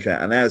trying to make it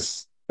out. And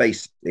as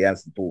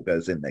the ball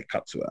goes in, they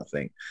cut to it, I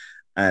think.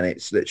 And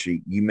it's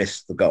literally, you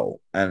missed the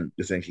goal. And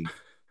you're thinking,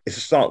 it's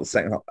the start of the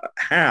second half.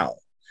 How?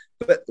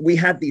 But we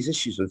had these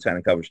issues with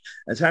Italian coverage.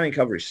 And Italian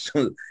coverage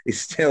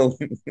is still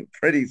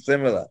pretty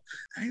similar.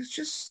 And it was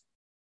just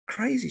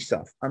crazy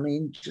stuff. I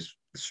mean, just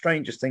the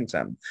strangest things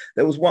happened.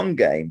 There was one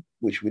game,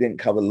 which we didn't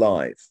cover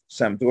live,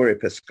 Sampdoria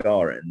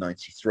Pescara in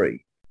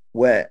 93,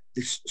 where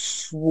this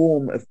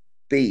swarm of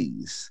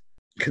bees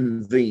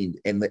convened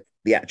in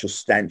the actual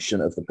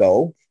stanchion of the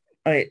goal.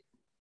 I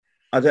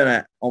don't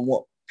know on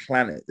what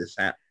planet this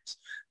happens,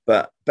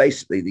 but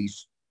basically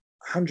these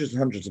hundreds and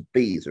hundreds of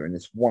bees are in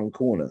this one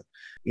corner.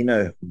 You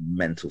know,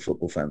 mental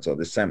football fans are.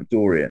 This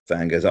Sampdoria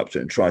fan goes up to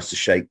it and tries to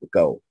shake the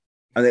goal,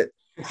 and there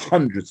are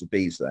hundreds of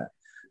bees there.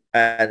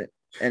 And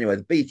anyway,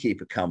 the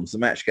beekeeper comes, the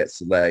match gets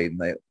delayed, and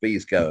the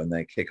bees go and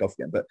they kick off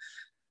again. But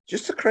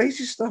just the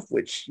crazy stuff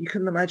which you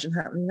couldn't imagine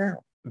happening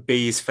now.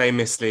 Bees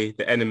famously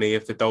the enemy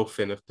of the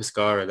dolphin of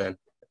Pescara then.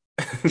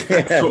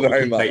 Yeah,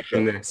 very much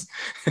from this.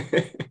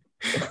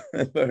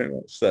 Very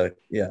much so,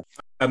 yeah.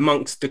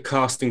 Amongst the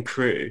cast and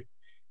crew,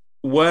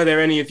 were there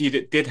any of you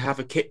that did have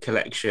a kit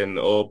collection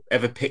or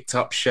ever picked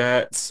up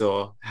shirts,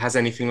 or has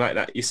anything like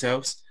that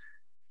yourselves?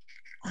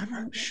 I'm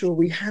not sure.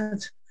 We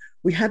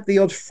had the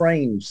odd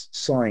frames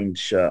signed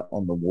shirt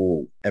on the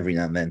wall every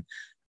now and then.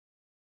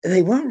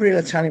 They weren't real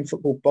Italian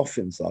football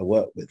boffins that I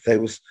worked with. It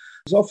was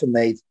often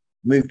they'd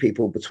move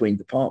people between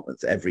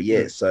departments every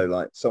year. So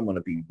like someone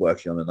would be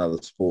working on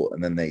another sport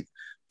and then they'd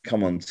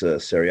come on to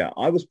Serie A.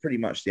 I was pretty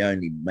much the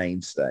only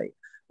mainstay,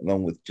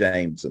 along with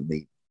James and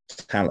the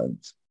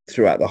talent,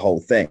 throughout the whole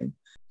thing.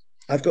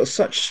 I've got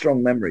such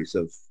strong memories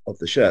of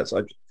the shirts.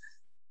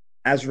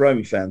 As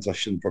Roma fans, I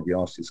shouldn't probably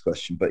ask this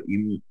question, but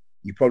you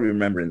probably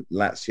remember in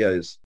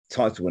Lazio's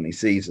title-winning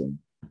season,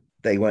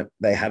 they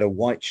had a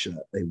white shirt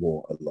they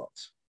wore a lot.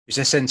 It was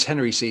their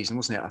centenary season,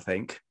 wasn't it, I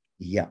think?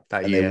 Yeah,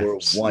 that and year. They wore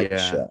a white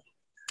shirt,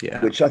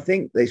 which I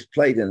think they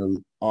played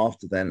in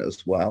after then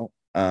as well.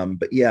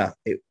 But yeah,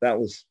 that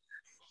was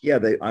Yeah,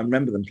 I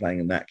remember them playing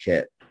in that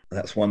kit.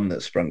 That's one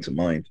that sprung to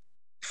mind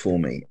for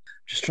me.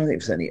 Just trying to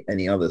think if there's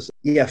any others.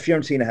 Yeah,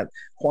 Fiorentina had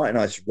quite a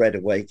nice red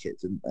away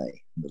kit, didn't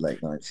they, in the late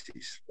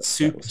 90s?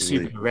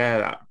 Super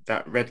rare,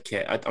 that red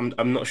kit.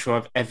 I'm not sure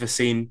I've ever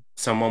seen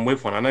someone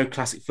with one. I know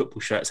classic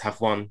football shirts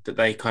have one that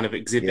they kind of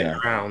exhibit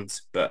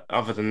around, but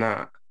other than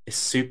that, it's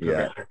super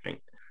rare, I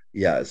think.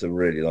 Yeah, it's a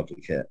really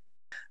lovely kit.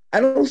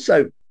 And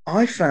also,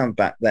 I found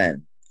back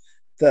then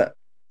that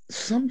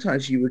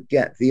sometimes you would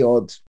get the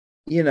odd,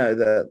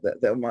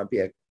 there might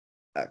be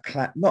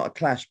not a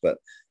clash, but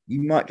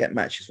you might get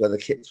matches where the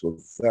kits were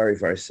very,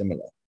 very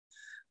similar.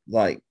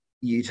 Like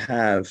you'd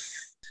have,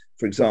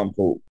 for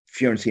example,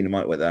 Fiorentina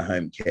might wear their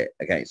home kit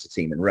against a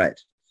team in red,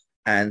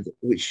 and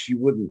which you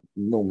wouldn't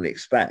normally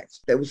expect.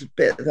 There was a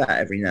bit of that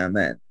every now and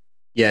then.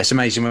 Yeah, it's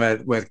amazing where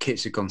the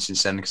kits have gone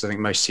since then, because I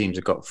think most teams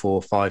have got 4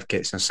 or 5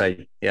 kits, and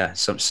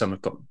some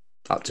have got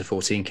up to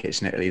 14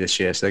 kits in Italy this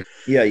year. So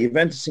yeah,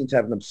 Juventus seem to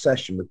have an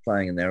obsession with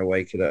playing in their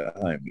away kit at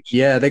home.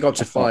 They got up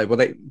to 5.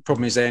 Well,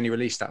 problem is they only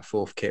released that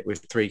 4th kit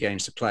with 3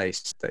 games to play.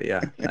 So,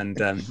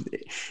 and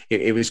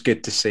it was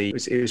good to see.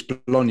 It was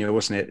Bologna,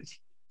 wasn't it?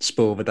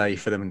 Spoil the day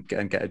for them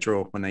and get a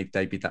draw when they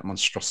debuted that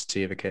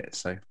monstrosity of a kit.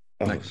 So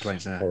no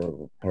complaints there.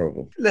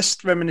 Horrible.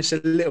 Let's reminisce a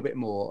little bit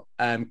more.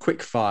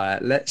 Quick fire.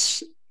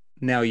 Let's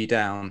nail you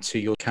down to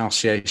your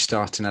Calcio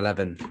starting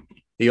 11.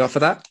 Are you up for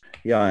that?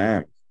 Yeah, I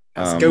am.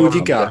 Go with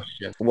your gut.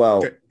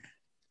 Well,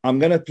 I'm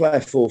going to play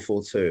a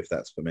 4-4-2 if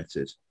that's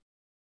permitted,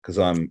 because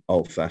I'm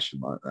old-fashioned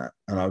like that.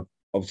 And I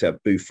obviously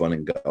have Buffon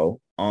in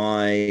goal.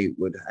 I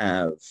would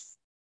have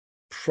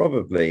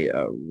probably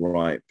a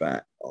right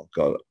back. Oh,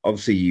 God.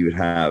 Obviously, you would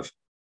have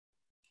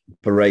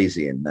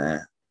Baresi in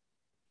there.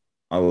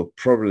 I will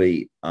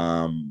probably...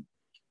 I'm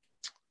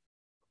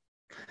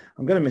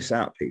going to miss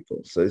out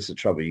people. So this is the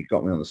trouble. You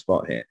got me on the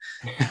spot here.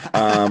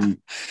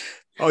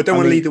 I don't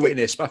want to lead the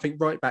witness, but I think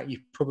right back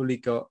you've probably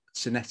got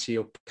Zanetti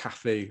or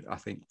Cafu. I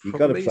think you've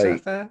got to play. Is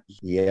that fair?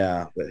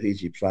 Yeah, but who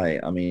do you play?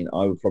 I mean,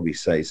 I would probably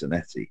say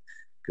Zanetti,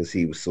 because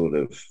he was sort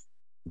of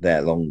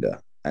there longer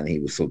and he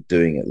was sort of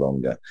doing it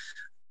longer.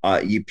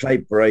 You play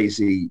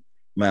Baresi,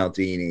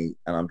 Maldini,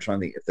 and I'm trying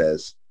to think if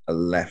there's a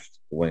left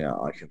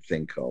winger I can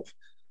think of,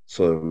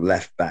 sort of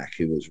left back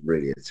who was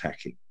really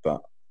attacking,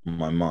 but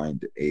my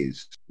mind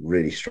is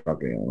really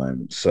struggling at the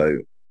moment. So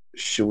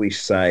shall we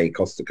say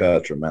Costa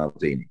Curta and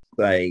Maldini?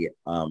 Say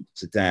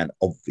Zidane,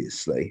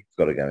 obviously,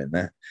 got to go in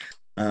there.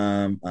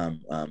 Oh my God.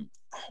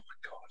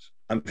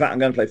 In fact, I'm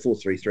going to play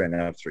 4-3-3 and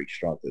I have 3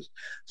 strikers.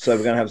 So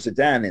we're going to have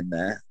Zidane in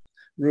there.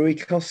 Rui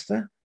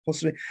Costa,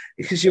 possibly,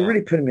 because you're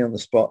really putting me on the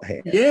spot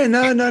here. Yeah,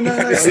 no.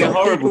 It's a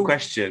horrible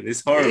question.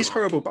 It's horrible. It is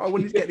horrible, but I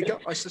wanted to get the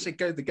gut. I still say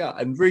go with the gut.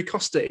 And Rui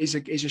Costa is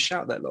a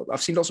shout there.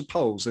 I've seen lots of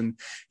polls, and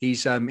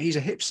he's a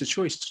hipster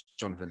choice,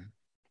 Jonathan.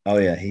 Oh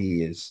yeah,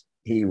 he is.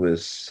 He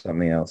was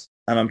something else.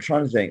 And I'm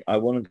trying to think. I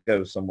want to go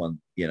with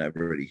someone,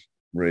 really,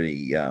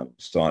 really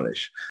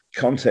stylish.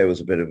 Conte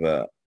was a bit of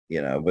a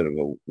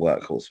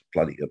workhorse,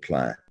 bloody good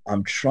player.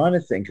 I'm trying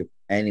to think of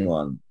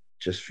anyone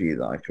just for you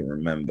that I can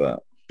remember.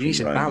 You need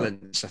some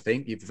balance, I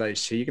think, with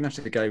those two. You're going to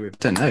have to go with,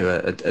 I don't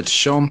know, a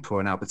Deschamps or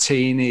an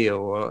Albertini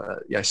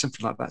or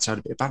something like that to have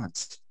a bit of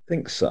balance. I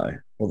think so.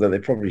 Although they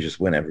probably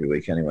just win every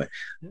week anyway.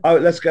 Oh,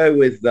 let's go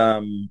with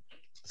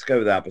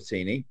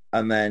Albertini,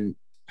 and then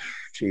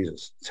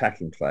Jesus,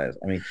 attacking players.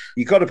 I mean,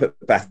 you got to put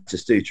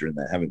Batistuta in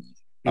there, haven't you?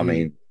 I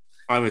mean,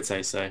 I would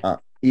say so.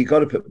 You got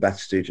to put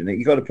Batistuta in there.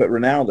 You got to put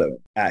Ronaldo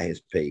at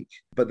his peak.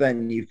 But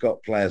then you've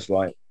got players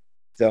like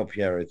Del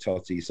Piero,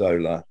 Totti,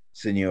 Zola,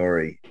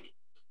 Signori,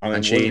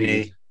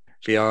 Mancini,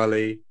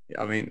 Vialli.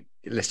 I mean,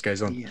 the list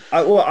goes on. Yeah.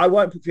 I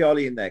won't put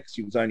Vialli in there because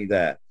he was only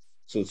there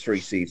sort of 3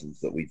 seasons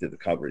that we did the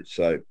coverage.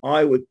 So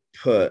I would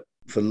put,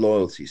 for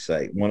loyalty's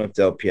sake, one of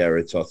Del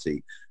Piero,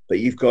 Totti. But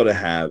you've got to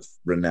have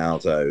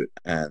Ronaldo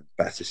and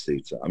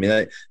Batistuta. I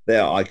mean, they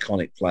are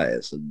iconic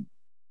players, and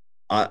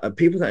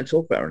people don't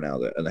talk about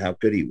Ronaldo and how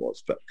good he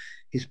was, but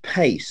his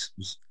pace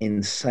was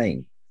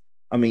insane.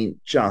 I mean,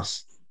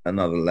 just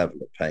another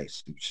level of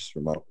pace. It was just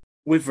remarkable.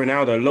 With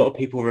Ronaldo, a lot of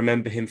people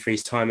remember him for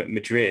his time at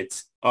Madrid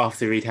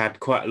after he'd had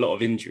quite a lot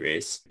of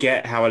injuries.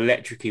 Get how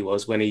electric he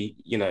was when he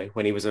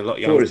was a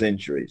lot younger. For his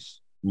injuries,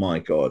 my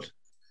God,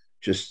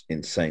 just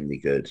insanely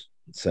good.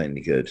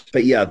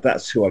 But yeah,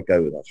 that's who I'd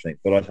go with, I think.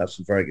 But I'd have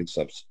some very good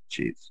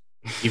substitutes.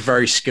 You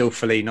very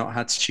skillfully not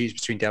had to choose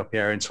between Del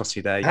Piero and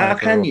Totti there. How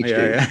can you choose?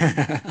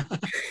 Yeah.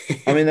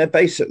 I mean, they're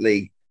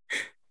basically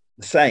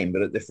the same,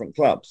 but at different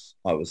clubs,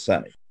 I would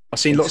say. I've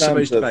seen lots of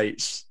those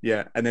debates,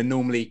 and they're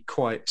normally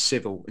quite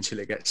civil until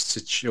it gets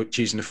to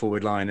choosing the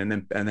forward line,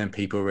 and then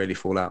people really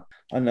fall out.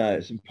 I know,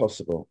 it's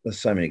impossible. There's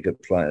so many good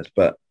players,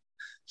 but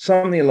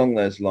something along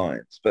those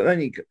lines. But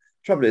then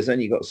trouble is, then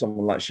you got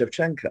someone like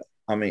Shevchenko.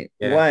 I mean,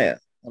 where?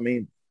 I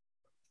mean,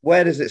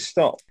 where does it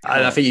stop?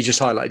 I think you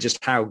just highlighted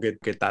just how good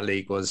that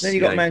league was. Then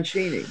you got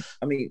Mancini.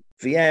 I mean,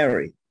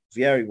 Vieri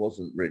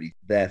wasn't really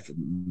there for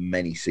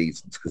many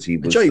seasons because he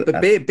was... But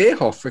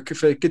Bierhoff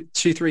for a good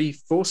 2, 3,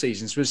 4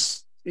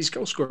 seasons his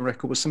goal scoring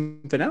record was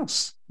something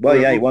else. Well,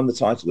 yeah, he won the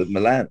title with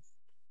Milan.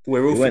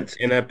 We're all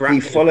forgetting a Brackley.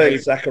 He followed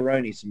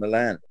Zaccheroni to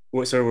Milan.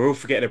 So we're all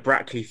forgetting a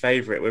Brackley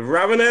favourite with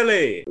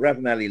Ravanelli.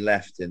 Ravanelli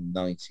left in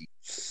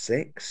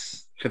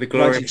 '96 for the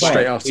glory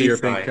straight after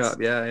European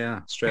Cup.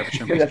 Yeah, straight after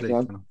Champions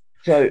League.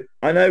 So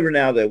I know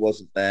Ronaldo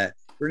wasn't there.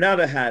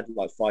 Ronaldo had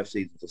like 5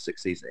 seasons or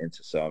 6 seasons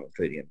into, so I'm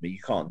including him. But you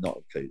can't not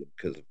include him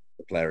because of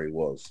the player he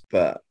was.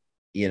 But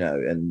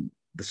and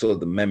the sort of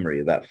the memory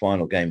of that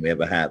final game we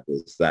ever had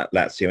was that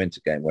Lazio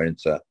Inter game where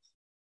Inter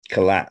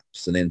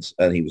collapsed and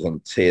he was on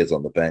tears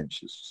on the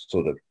bench.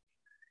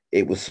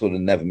 It was sort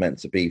of never meant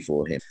to be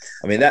for him.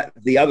 I mean,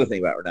 the other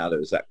thing about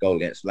Ronaldo is that goal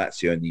against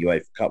Lazio in the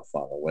UEFA Cup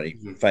final when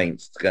he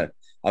faints to go.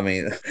 I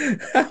mean,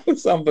 that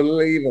was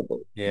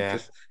unbelievable. Yeah.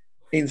 Just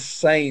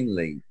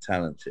insanely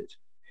talented.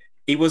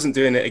 He wasn't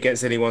doing it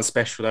against anyone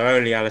special, though.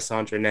 Only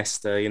Alessandro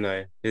Nesta,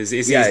 It's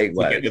easy to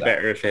get the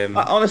better of him.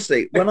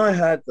 Honestly, when I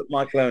heard that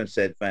Michael Owen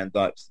said Van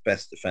Dijk's the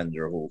best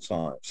defender of all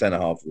time,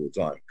 centre-half of all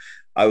time,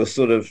 I was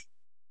sort of,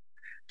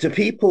 do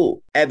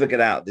people ever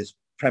get out of this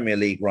Premier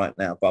League right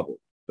now bubble?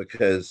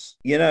 Because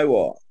you know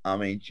what? I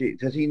mean,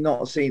 has he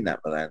not seen that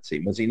Milan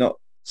team? Has he not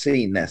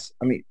seen this?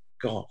 I mean,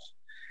 God,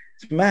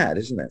 it's mad,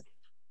 isn't it?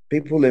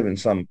 People live in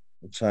some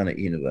alternate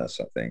universe,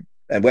 I think,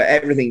 and where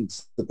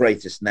everything's the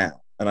greatest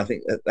now. And I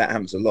think that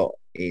happens a lot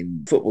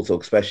in football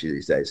talk, especially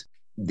these days.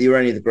 You're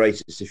only the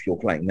greatest if you're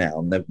playing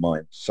now, never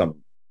mind some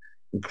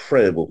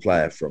incredible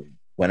player from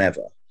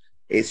whenever.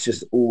 It's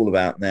just all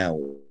about now.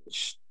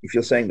 If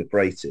you're saying the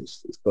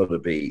greatest, it's got to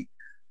be,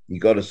 you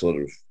got to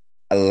sort of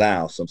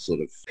allow some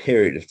sort of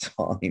period of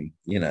time,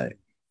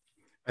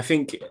 I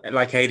think,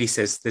 like Adi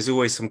says, there's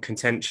always some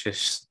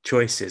contentious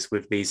choices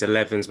with these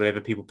 11s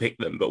whenever people pick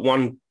them. But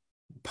one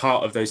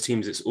part of those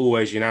teams that's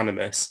always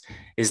unanimous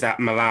is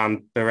that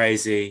Milan,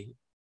 Baresi,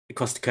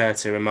 Costa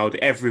Curta and Molde.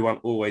 Everyone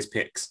always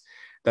picks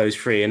those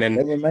 3. And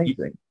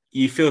then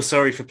you feel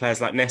sorry for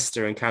players like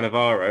Nesta and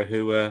Cannavaro,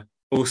 who were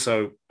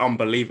also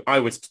unbelievable. I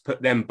would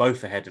put them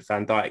both ahead of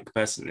Van Dijk,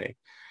 personally.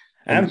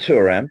 And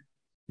Thuram.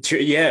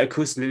 Yeah, of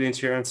course, Lilian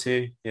Thuram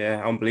too.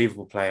 Yeah,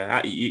 unbelievable player.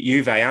 At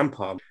Juve and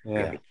Parma.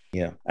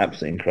 Yeah,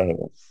 absolutely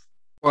incredible.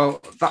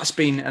 Well, that's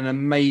been an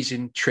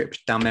amazing trip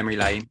down memory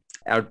lane.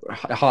 I would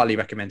highly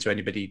recommend to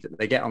anybody that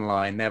they get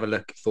online, they have a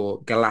look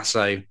for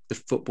Golazzo, the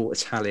Football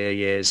Italia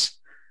Years.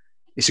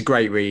 It's a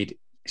great read.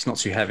 It's not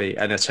too heavy,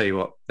 and I tell you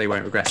what, they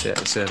won't regret it.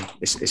 It's a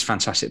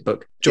fantastic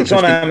book. It's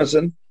on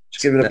Amazon.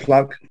 Just give it a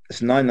plug.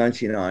 It's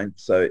 $9.99,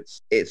 so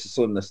it's a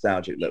sort of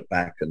nostalgic look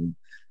back, and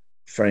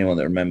for anyone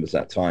that remembers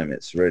that time,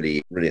 it's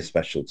really, really a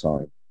special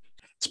time.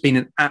 It's been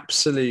an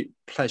absolute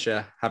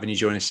pleasure having you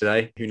join us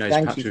today. Who knows?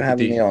 Thank you for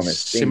having me on. It's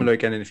similar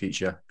again in the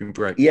future. It's been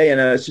great.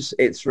 Yeah,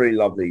 it's really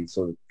lovely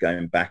sort of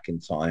going back in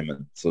time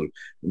and sort of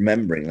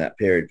remembering that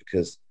period,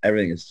 because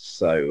everything is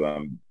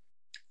so,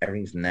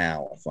 everything's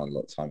now. I find a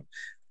lot of time.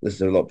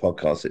 Listen to a lot of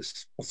podcasts,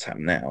 it's what's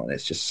happened now. And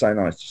it's just so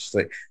nice to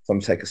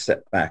just take a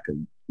step back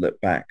and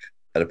look back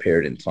at a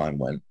period in time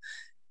when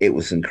it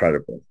was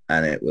incredible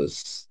and it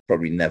was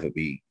probably never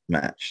be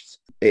matched.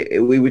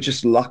 We were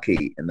just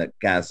lucky in that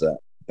Gaza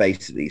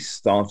basically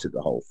started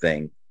the whole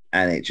thing,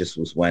 and it just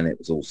was when it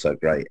was all so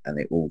great, and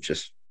it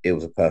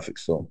was a perfect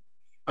storm.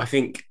 I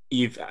think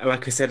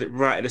like I said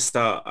right at the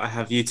start, I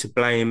have you to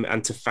blame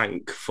and to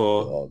thank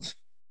for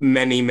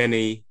many,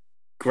 many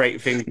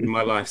great things in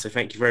my life. So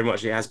thank you very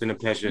much. It has been a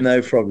pleasure.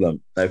 No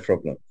problem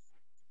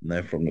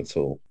at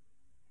all.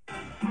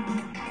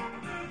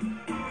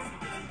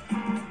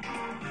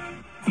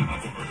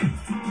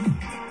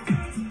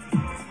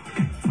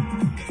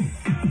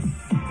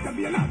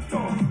 Campionato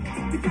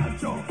di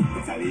calcio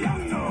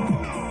italiano.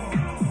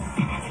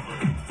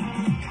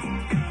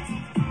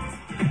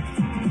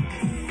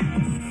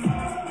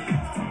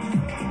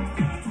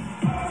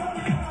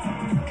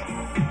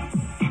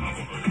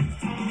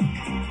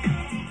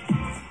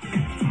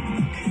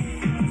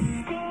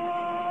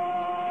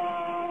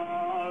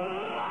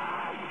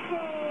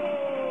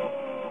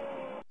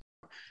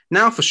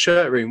 Now for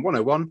Shirt Room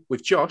 101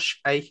 with Josh,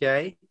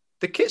 aka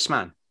the Kits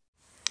Man.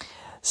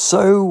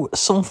 So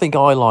something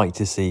I like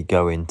to see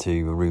go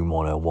into Room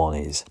 101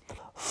 is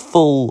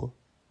full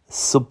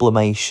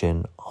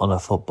sublimation on a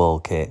football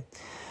kit.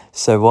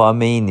 So what I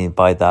mean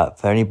by that,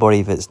 for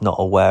anybody that's not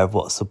aware of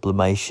what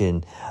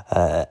sublimation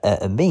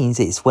means,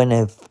 it's when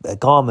a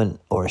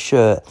garment or a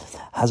shirt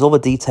has all the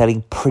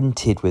detailing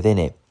printed within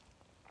it.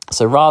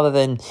 So rather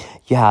than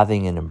you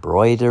having an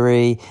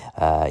embroidery,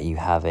 you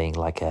having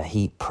like a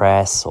heat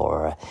press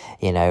or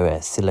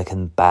a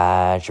silicone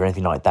badge or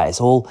anything like that, it's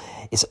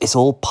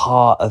all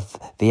part of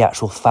the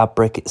actual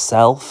fabric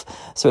itself.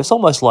 So it's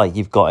almost like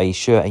you've got a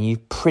shirt and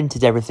you've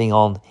printed everything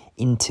on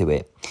into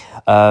it.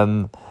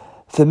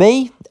 For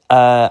me,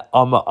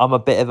 I'm a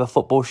bit of a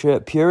football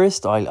shirt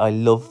purist. I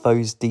love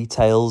those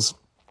details.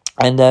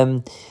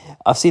 And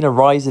I've seen a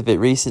rise of it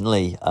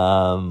recently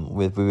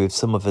with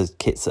some of the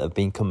kits that have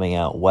been coming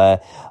out, where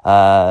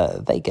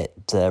they get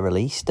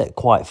released at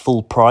quite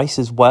full price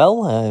as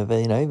well.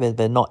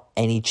 They're not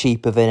any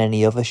cheaper than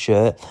any other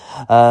shirt.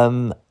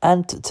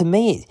 And to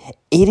me,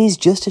 it is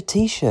just a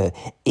t-shirt.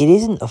 It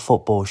isn't a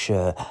football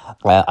shirt.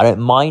 I don't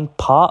mind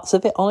parts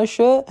of it on a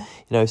shirt.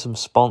 Some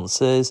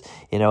sponsors,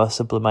 are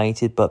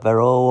sublimated, but there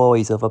are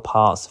always other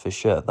parts of a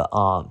shirt that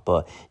aren't.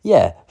 But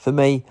yeah, for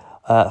me,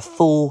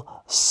 full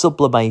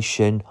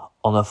sublimation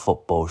on a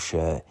football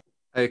shirt.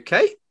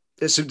 Okay,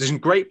 there's some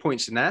great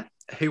points in there.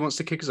 Who wants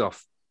to kick us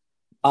off?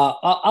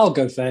 I'll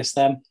go first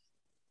then.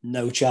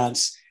 No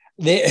chance.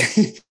 For me,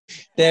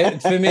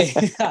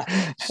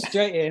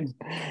 straight in,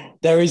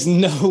 there is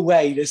no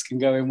way this can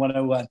go in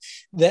 101.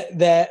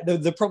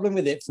 The problem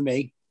with it for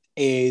me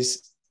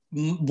is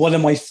one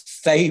of my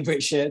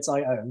favourite shirts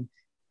I own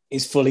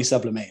is fully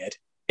sublimated.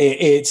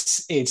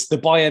 It's the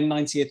Bayern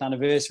 90th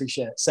anniversary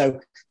shirt. So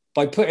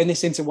by putting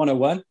this into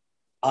 101,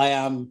 I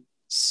am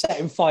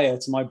setting fire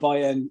to my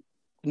Bayern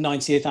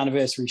 90th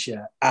anniversary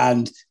shirt,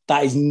 and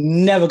that is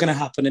never going to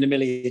happen in a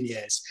million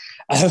years.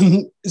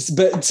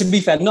 But to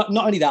be fair, not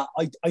only that,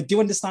 I do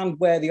understand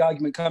where the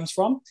argument comes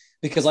from,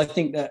 because I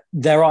think that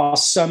there are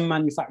some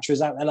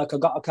manufacturers out there, like I've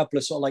got a couple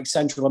of sort of like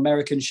Central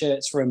American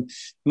shirts from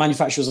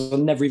manufacturers I've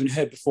never even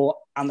heard before,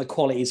 and the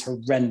quality is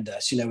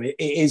horrendous. It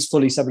is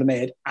fully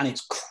sublimated and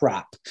it's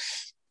crap.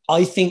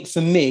 I think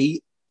for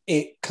me,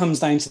 it comes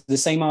down to the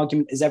same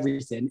argument as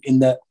everything, in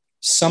that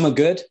some are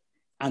good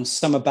and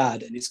some are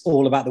bad, and it's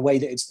all about the way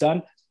that it's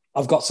done.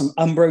 I've got some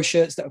Umbro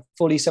shirts that are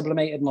fully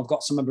sublimated, and I've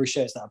got some Umbro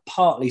shirts that are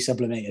partly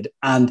sublimated,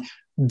 and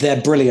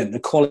they're brilliant. The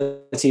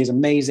quality is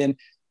amazing.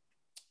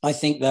 I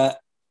think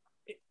that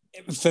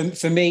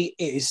for me,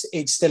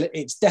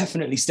 it's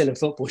definitely still a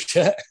football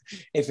shirt.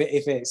 If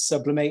it's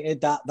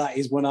sublimated, that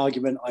is one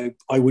argument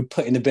I would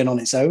put in the bin on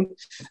its own.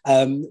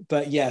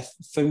 But yeah,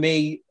 for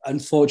me,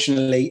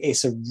 unfortunately,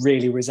 it's a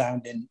really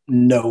resounding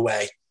no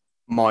way.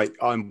 Mike,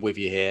 I'm with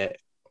you here.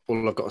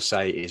 All I've got to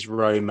say is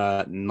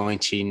Roma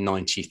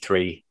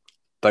 1993.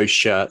 Those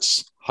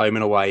shirts, home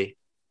and away,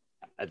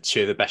 are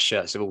two of the best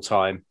shirts of all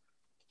time,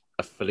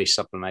 are fully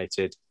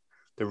sublimated.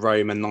 The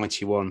Roma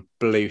 91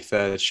 blue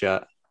third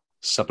shirt,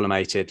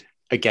 sublimated.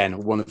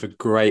 Again, one of the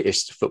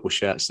greatest football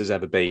shirts there's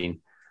ever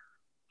been.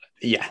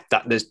 Yeah,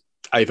 there's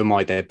over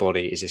my dead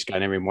body. Is this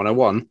going in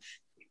 101?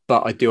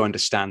 But I do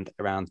understand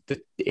around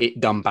it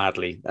done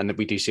badly, and that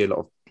we do see a lot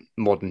of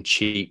modern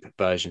cheap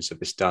versions of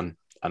this done,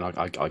 and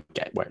I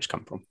get where it's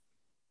come from.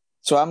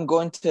 So I'm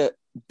going to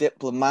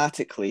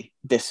diplomatically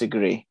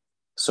disagree.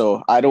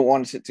 So I don't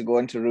want it to go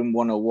into room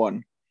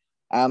 101.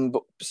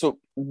 So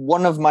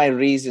one of my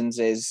reasons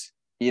is,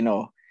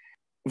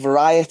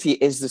 variety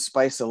is the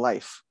spice of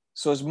life.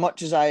 So as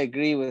much as I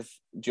agree with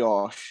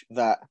Josh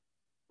that,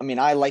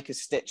 I like a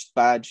stitched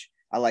badge,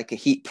 I like a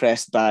heat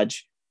pressed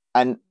badge,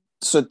 and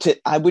so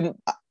I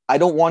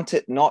don't want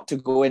it not to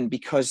go in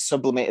because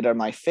sublimated are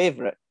my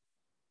favorite,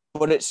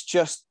 but it's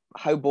just,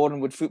 how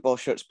boring would football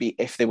shirts be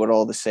if they were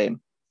all the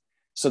same?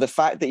 So the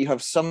fact that you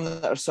have some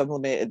that are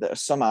sublimated that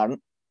some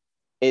aren't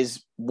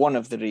is one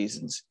of the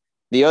reasons.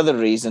 The other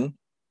reason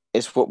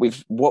is what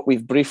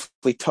we've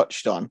briefly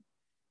touched on,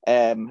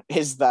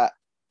 is that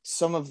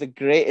some of the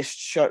greatest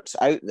shirts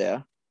out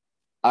there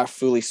are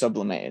fully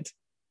sublimated.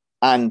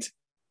 And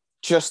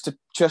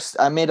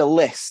I made a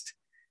list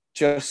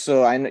just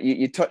so I know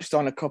you touched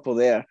on a couple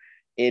there,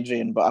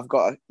 Adrian, but I've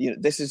got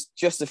this is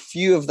just a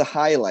few of the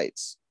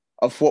highlights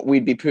of what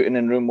we'd be putting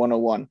in room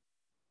 101.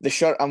 The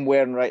shirt I'm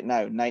wearing right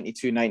now,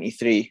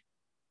 92-93,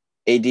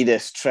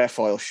 Adidas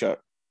trefoil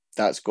shirt,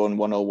 that's going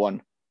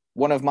 101.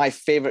 One of my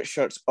favorite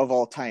shirts of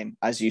all time,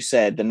 as you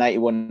said, the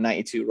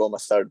 91-92 Roma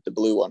third, the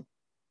blue one.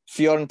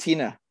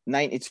 Fiorentina,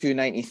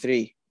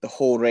 92-93, the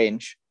whole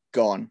range,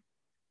 gone.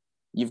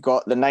 You've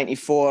got the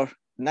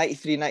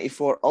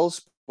 93-94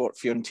 All-Sport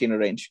Fiorentina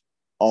range,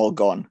 all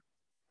gone.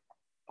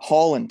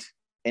 Holland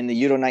in the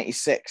Euro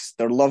 96,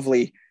 they're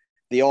lovely,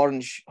 the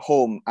orange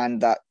home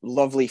and that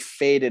lovely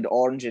faded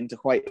orange into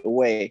white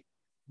away,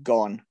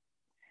 gone.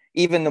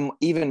 Even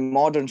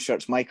modern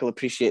shirts, Michael,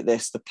 appreciate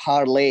this, the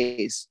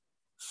parlays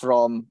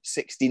from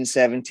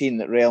 16-17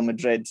 that Real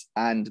Madrid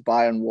and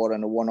Bayern wore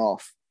in a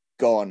one-off,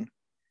 gone.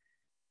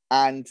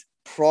 And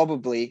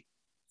probably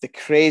the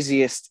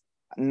craziest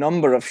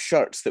number of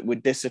shirts that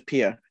would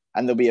disappear,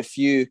 and there'll be a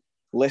few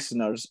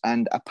listeners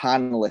and a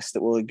panelist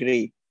that will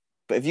agree,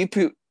 but if you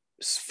put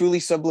fully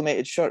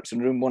sublimated shirts in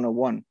room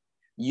 101,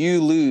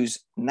 you lose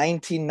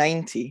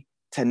 1990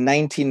 to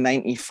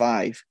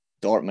 1995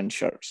 Dortmund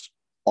shirts,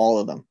 all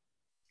of them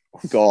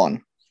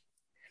gone.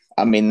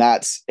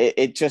 That's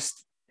it.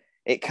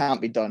 It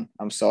can't be done.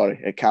 I'm sorry,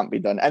 it can't be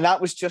done. And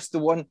that was just the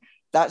one.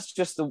 That's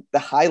just the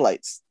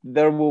highlights.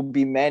 There will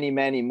be many,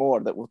 many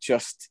more that will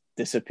just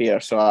disappear.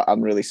 So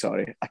I'm really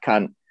sorry.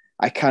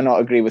 I cannot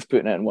agree with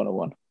putting it in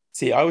 101.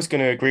 See, I was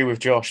going to agree with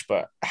Josh,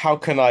 but how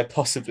can I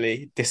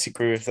possibly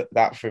disagree with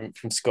that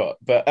from Scott?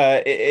 But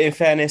in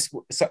fairness,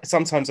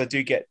 sometimes I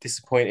do get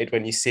disappointed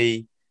when you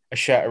see a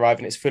shirt arrive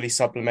and it's fully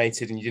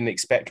sublimated and you didn't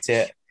expect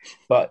it.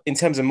 But in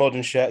terms of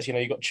modern shirts,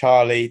 you got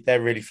Charlie,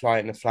 they're really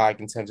flying the flag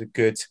in terms of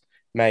good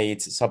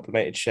made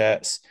sublimated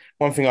shirts.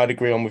 One thing I'd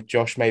agree on with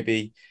Josh,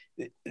 maybe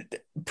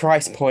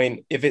price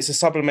point, if it's a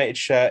sublimated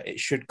shirt, it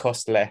should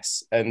cost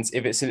less. And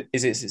if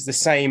it's the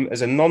same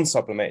as a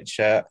non-sublimated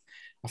shirt,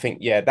 I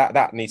think,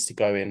 that needs to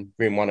go in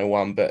Room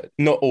 101, but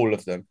not all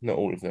of them.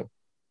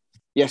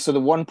 Yeah, so the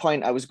one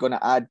point I was going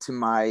to add to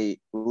my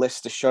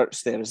list of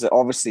shirts there is that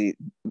obviously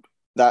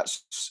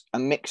that's a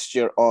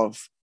mixture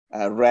of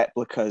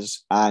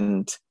replicas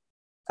and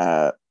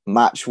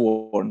match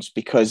worns,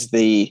 because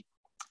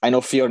I know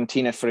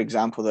Fiorentina, for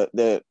example, that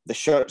the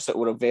shirts that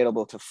were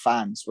available to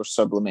fans were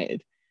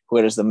sublimated,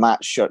 whereas the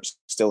match shirts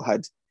still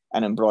had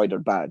an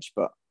embroidered badge.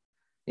 But,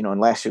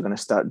 unless you're going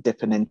to start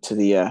dipping into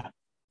the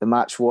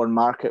match worn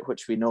market,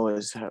 which we know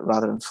is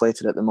rather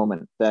inflated at the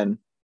moment, then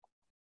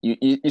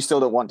you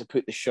still don't want to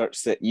put the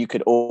shirts that you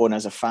could own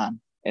as a fan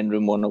in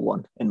Room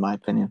 101, in my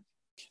opinion.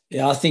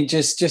 Yeah, I think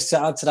just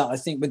to add to that, I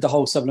think with the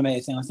whole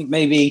sublimated thing, I think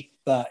maybe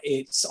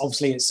it's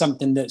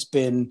something that's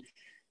been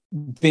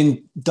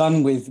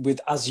done with,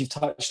 as you've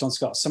touched on,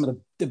 Scott, some of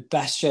the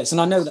best shirts. And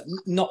I know that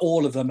not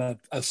all of them are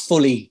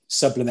fully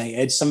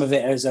sublimated. Some of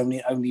it is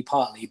only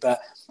partly, but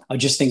I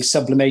just think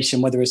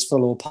sublimation, whether it's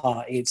full or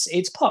part,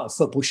 it's part of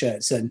football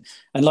shirts. And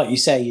like you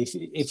say,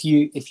 if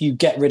you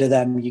get rid of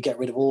them, you get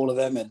rid of all of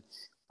them. And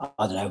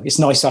I don't know, it's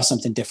nice to have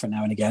something different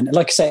now and again. And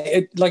like I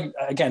say, like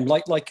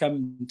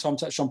Tom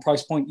touched on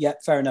price point. Yeah,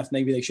 fair enough.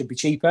 Maybe they should be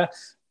cheaper,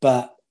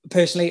 but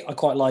personally, I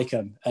quite like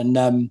them.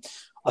 And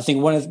I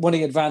think one of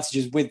the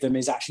advantages with them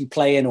is actually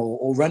playing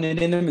or running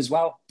in them as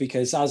well,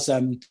 because as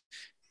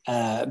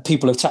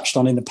people have touched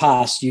on in the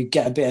past, you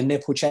get a bit of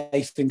nipple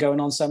chafing going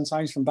on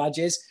sometimes from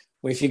badges,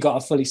 where if you've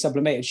got a fully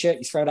sublimated shirt,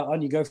 you throw that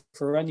on, you go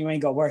for a run, you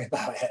ain't got to worry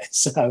about it.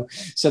 So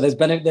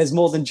there's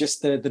more than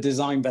just the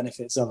design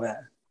benefits of it.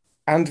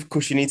 And of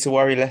course, you need to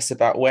worry less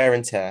about wear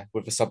and tear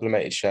with a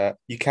sublimated shirt.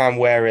 You can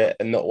wear it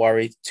and not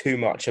worry too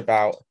much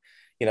about,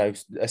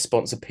 a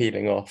sponsor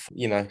peeling off,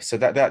 so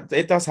that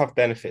it does have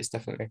benefits,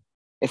 definitely.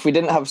 If we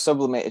didn't have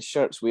sublimated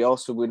shirts, we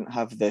also wouldn't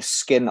have the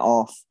skin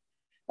off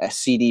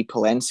CD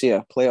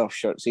Palencia playoff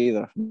shirts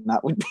either. And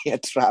that would be a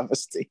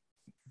travesty.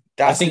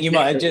 I think you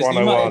might have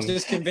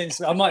just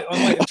convinced me. I might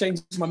have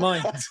changed my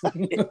mind.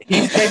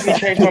 He's made me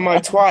change my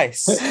mind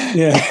twice.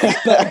 Yeah,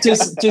 but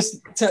just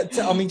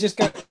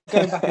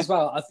going back as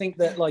well. I think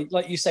that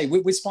like you say,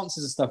 with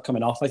sponsors and stuff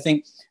coming off, I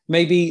think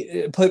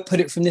maybe put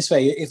it from this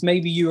way: if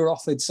maybe you were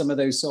offered some of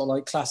those sort of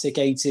like classic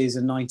 80s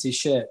and 90s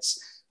shirts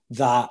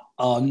that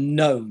are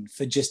known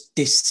for just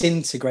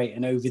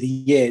disintegrating over the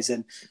years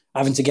and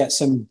having to get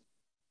some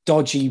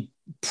dodgy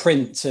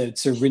print to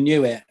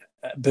renew it,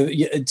 but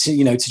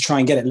to try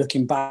and get it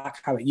looking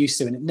back how it used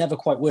to, and it never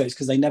quite works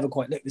because they never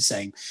quite look the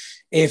same.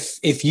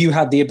 If you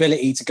had the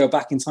ability to go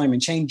back in time and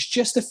change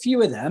just a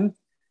few of them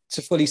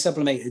to fully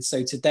sublimated,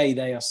 so today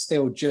they are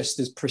still just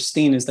as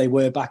pristine as they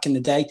were back in the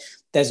day,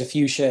 there's a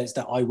few shirts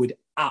that I would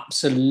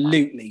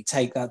absolutely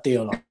take that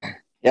deal on.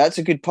 Yeah, that's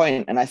a good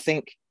point. And I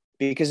think,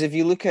 because if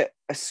you look at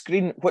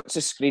what's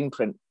a screen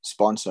print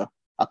sponsor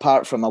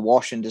apart from a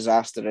washing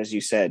disaster, as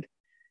you said?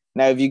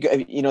 Now, if you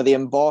the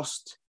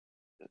embossed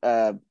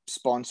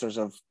sponsors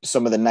of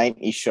some of the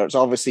 90s shirts,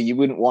 obviously you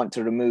wouldn't want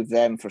to remove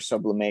them for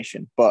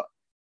sublimation. But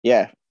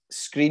yeah,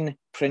 screen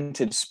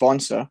printed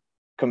sponsor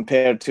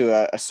compared to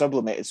a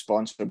sublimated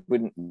sponsor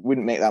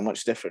wouldn't make that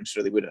much difference,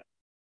 really, would it?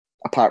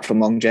 Apart from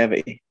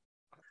longevity.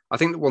 I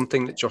think the one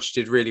thing that Josh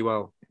did really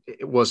well,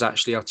 it was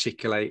actually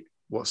articulate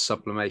what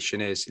sublimation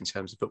is in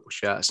terms of football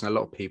shirts. And a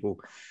lot of people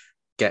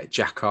get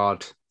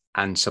jacquard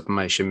and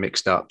sublimation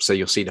mixed up. So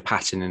you'll see the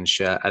pattern in the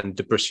shirt, and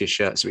the Borussia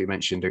shirts that we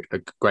mentioned are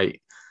a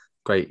great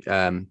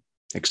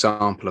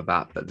example of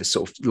that. But the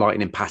sort of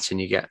lightning pattern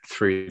you get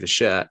through the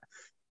shirt,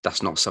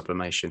 that's not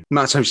sublimation. The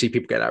amount of times you see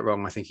people get that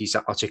wrong, I think he's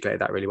articulated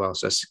that really well.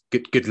 So it's a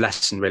good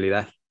lesson really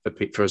there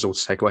for us all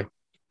to take away.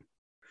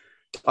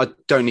 I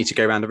don't need to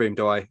go around the room,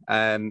 do I?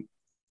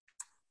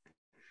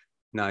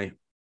 No.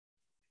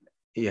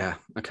 Yeah,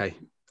 okay.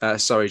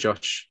 Sorry,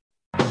 Josh.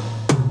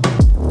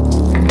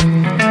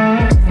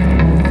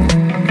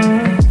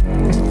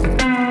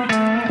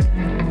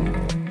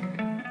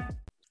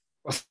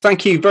 Well,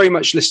 thank you very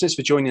much, listeners,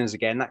 for joining us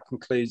again. That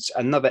concludes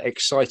another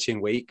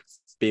exciting week.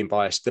 Being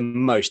biased, the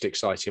most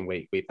exciting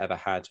week we've ever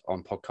had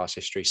on podcast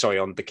history. Sorry,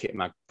 on the Kit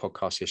Mag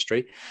podcast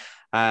history.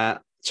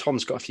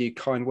 Tom's got a few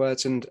kind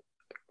words and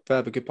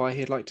further goodbye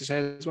he'd like to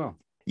say as well.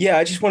 Yeah,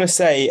 I just want to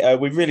say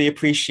we really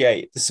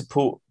appreciate the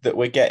support that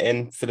we're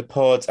getting for the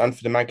pod and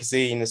for the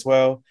magazine as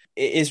well.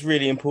 It is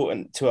really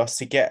important to us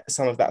to get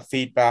some of that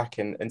feedback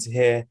and to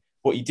hear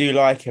what you do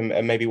like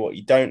and maybe what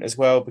you don't as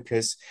well,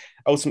 because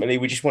ultimately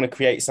we just want to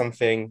create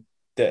something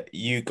that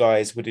you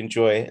guys would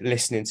enjoy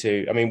listening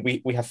to. I mean,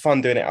 we have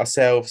fun doing it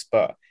ourselves,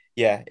 but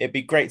yeah, it'd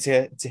be great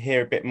to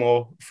hear a bit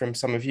more from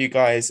some of you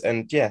guys.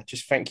 And yeah,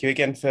 just thank you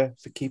again for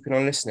keeping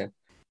on listening.